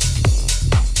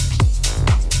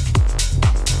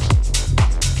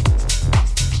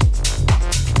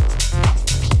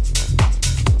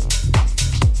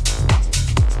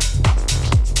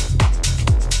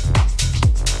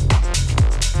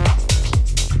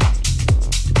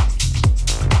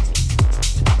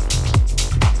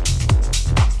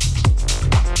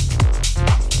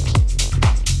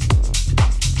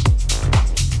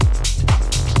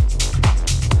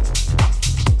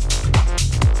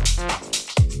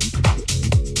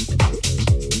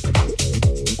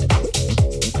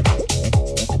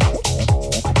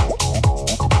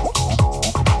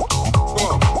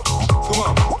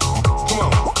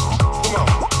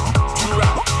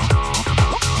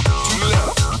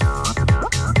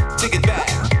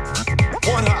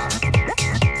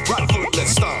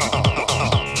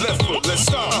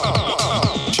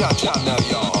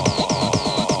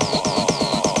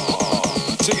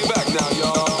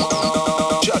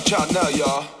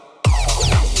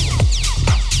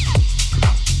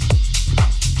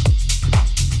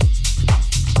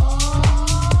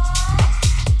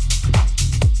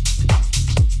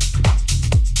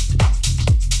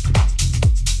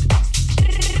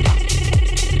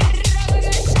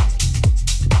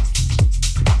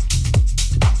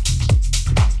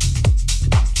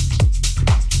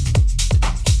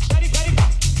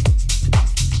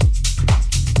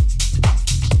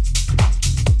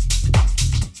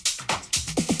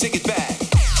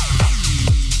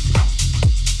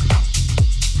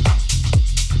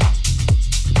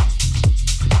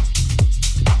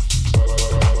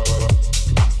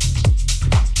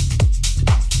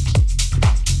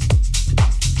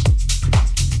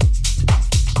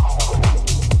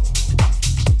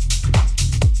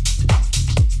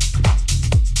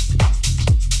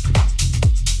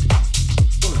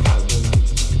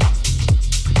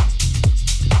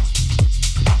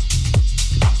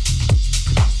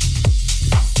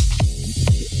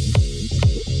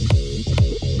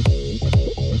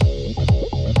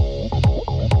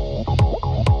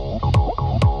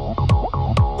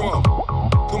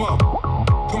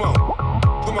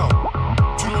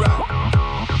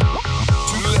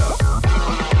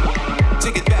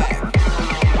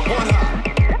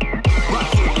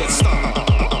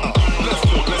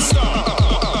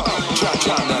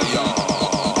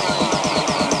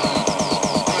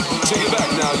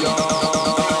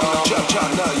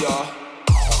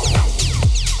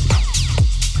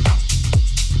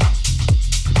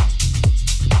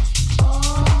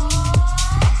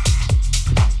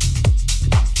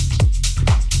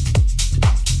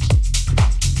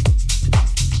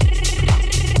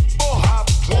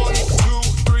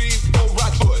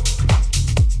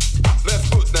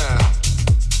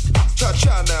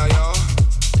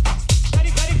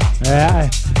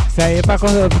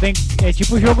 É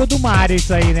tipo o jogo do Mario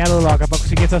isso aí, né, Loloca? Pra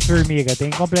conseguir essas formigas. Tem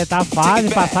que completar a fase,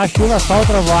 passar chuva, sol,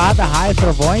 trovoada, raios,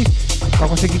 trovões. Pra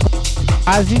conseguir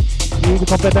a fase. E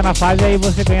completando a fase, aí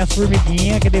você ganha as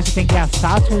formiguinhas. Que daí você tem que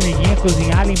assar as formiguinhas,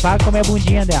 cozinhar, limpar e comer a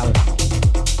bundinha delas.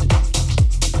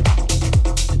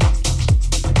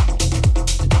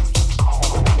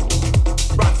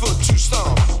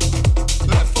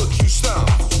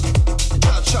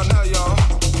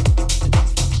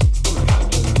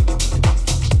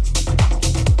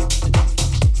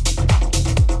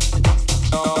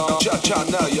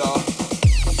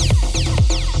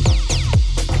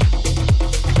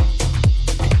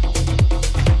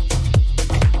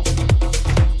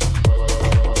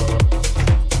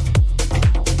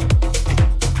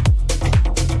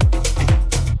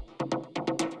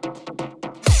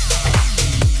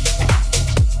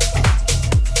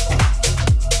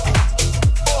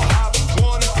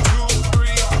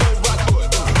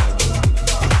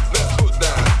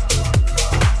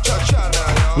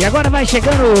 E agora vai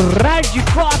chegando o Hard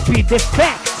Copy The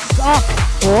Facts of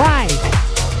Life.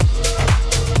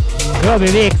 Club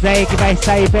Mix aí que vai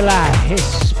sair pela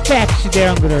Respect the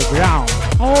Underground.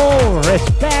 Oh,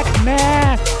 respect,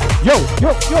 man. Yo,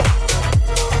 yo, yo.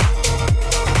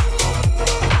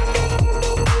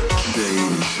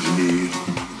 Change me,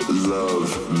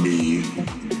 love me,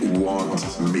 want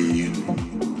me,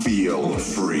 feel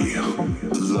free.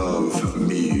 Love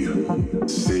me,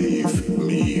 save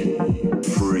me,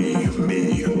 free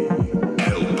me,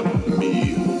 help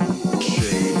me.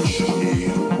 Change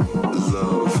me,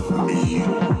 love me,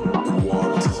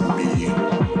 want me,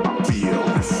 feel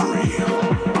free,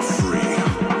 free,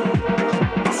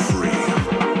 free,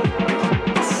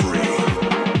 free,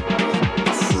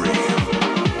 free.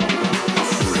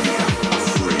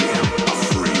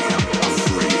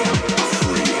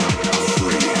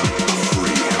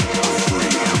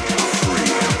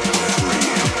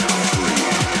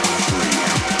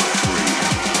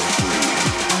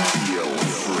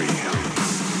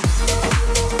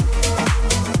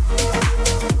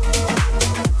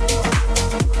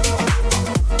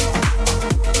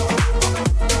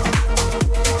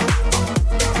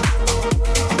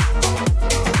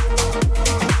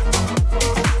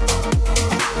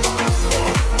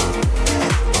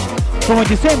 Como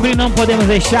de sempre, não podemos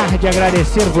deixar de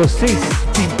agradecer vocês,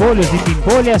 pimpolhos e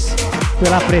pimpolhas,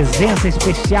 pela presença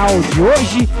especial de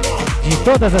hoje, de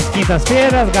todas as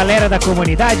quintas-feiras. Galera da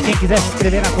comunidade, quem quiser se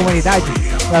inscrever na comunidade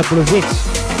da Bluesix,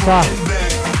 só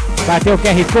bater o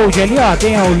QR Code ali, ó,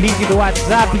 tem o link do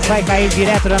WhatsApp que vai cair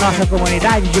direto na nossa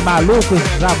comunidade de malucos,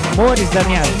 amores da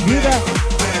minha vida.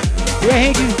 E a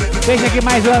gente deixa aqui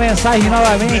mais uma mensagem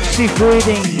novamente: se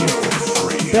cuidem,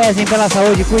 prezem pela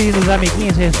saúde, cuidem dos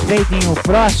amiguinhos, respeitem o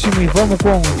próximo e vamos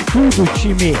com tudo,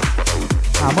 time.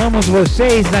 Amamos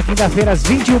vocês. Na quinta-feira às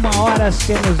 21 horas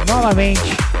temos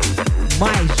novamente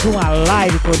mais uma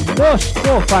live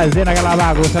conosco, fazendo aquela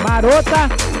bagunça marota.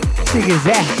 Se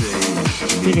quiser,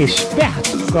 fica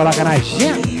esperto, coloca na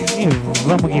agenda e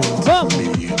vamos que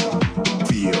vamos.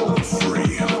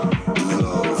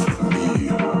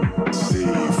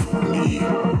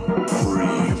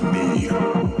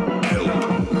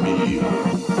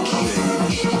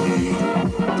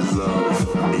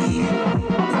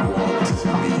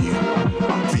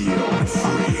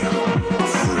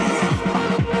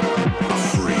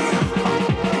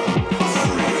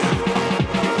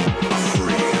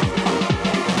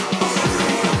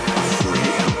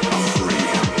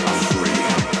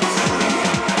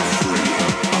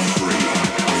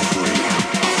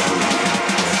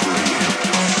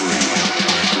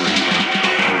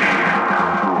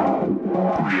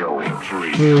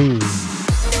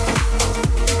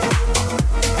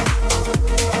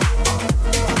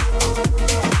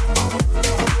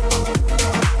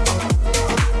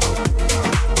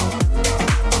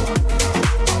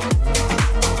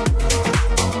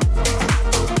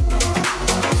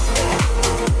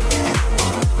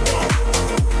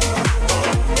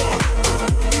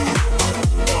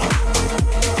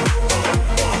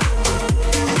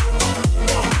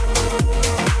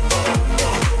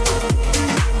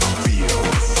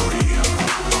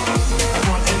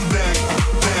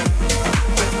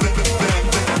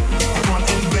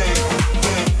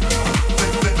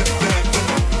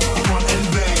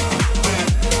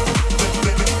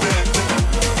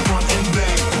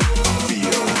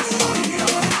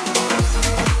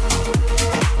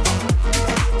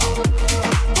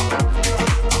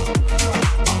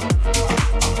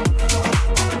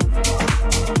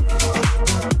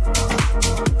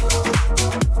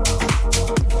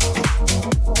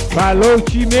 Falou,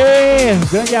 time!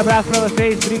 Grande abraço pra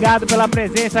vocês, obrigado pela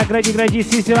presença,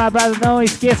 grandíssimo abraço. Não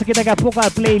esqueça que daqui a pouco a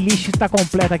playlist está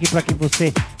completa aqui para que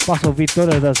você possa ouvir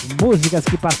todas as músicas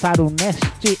que passaram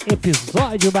neste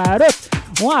episódio, maroto.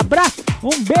 Um abraço,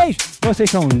 um beijo, vocês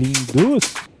são lindos.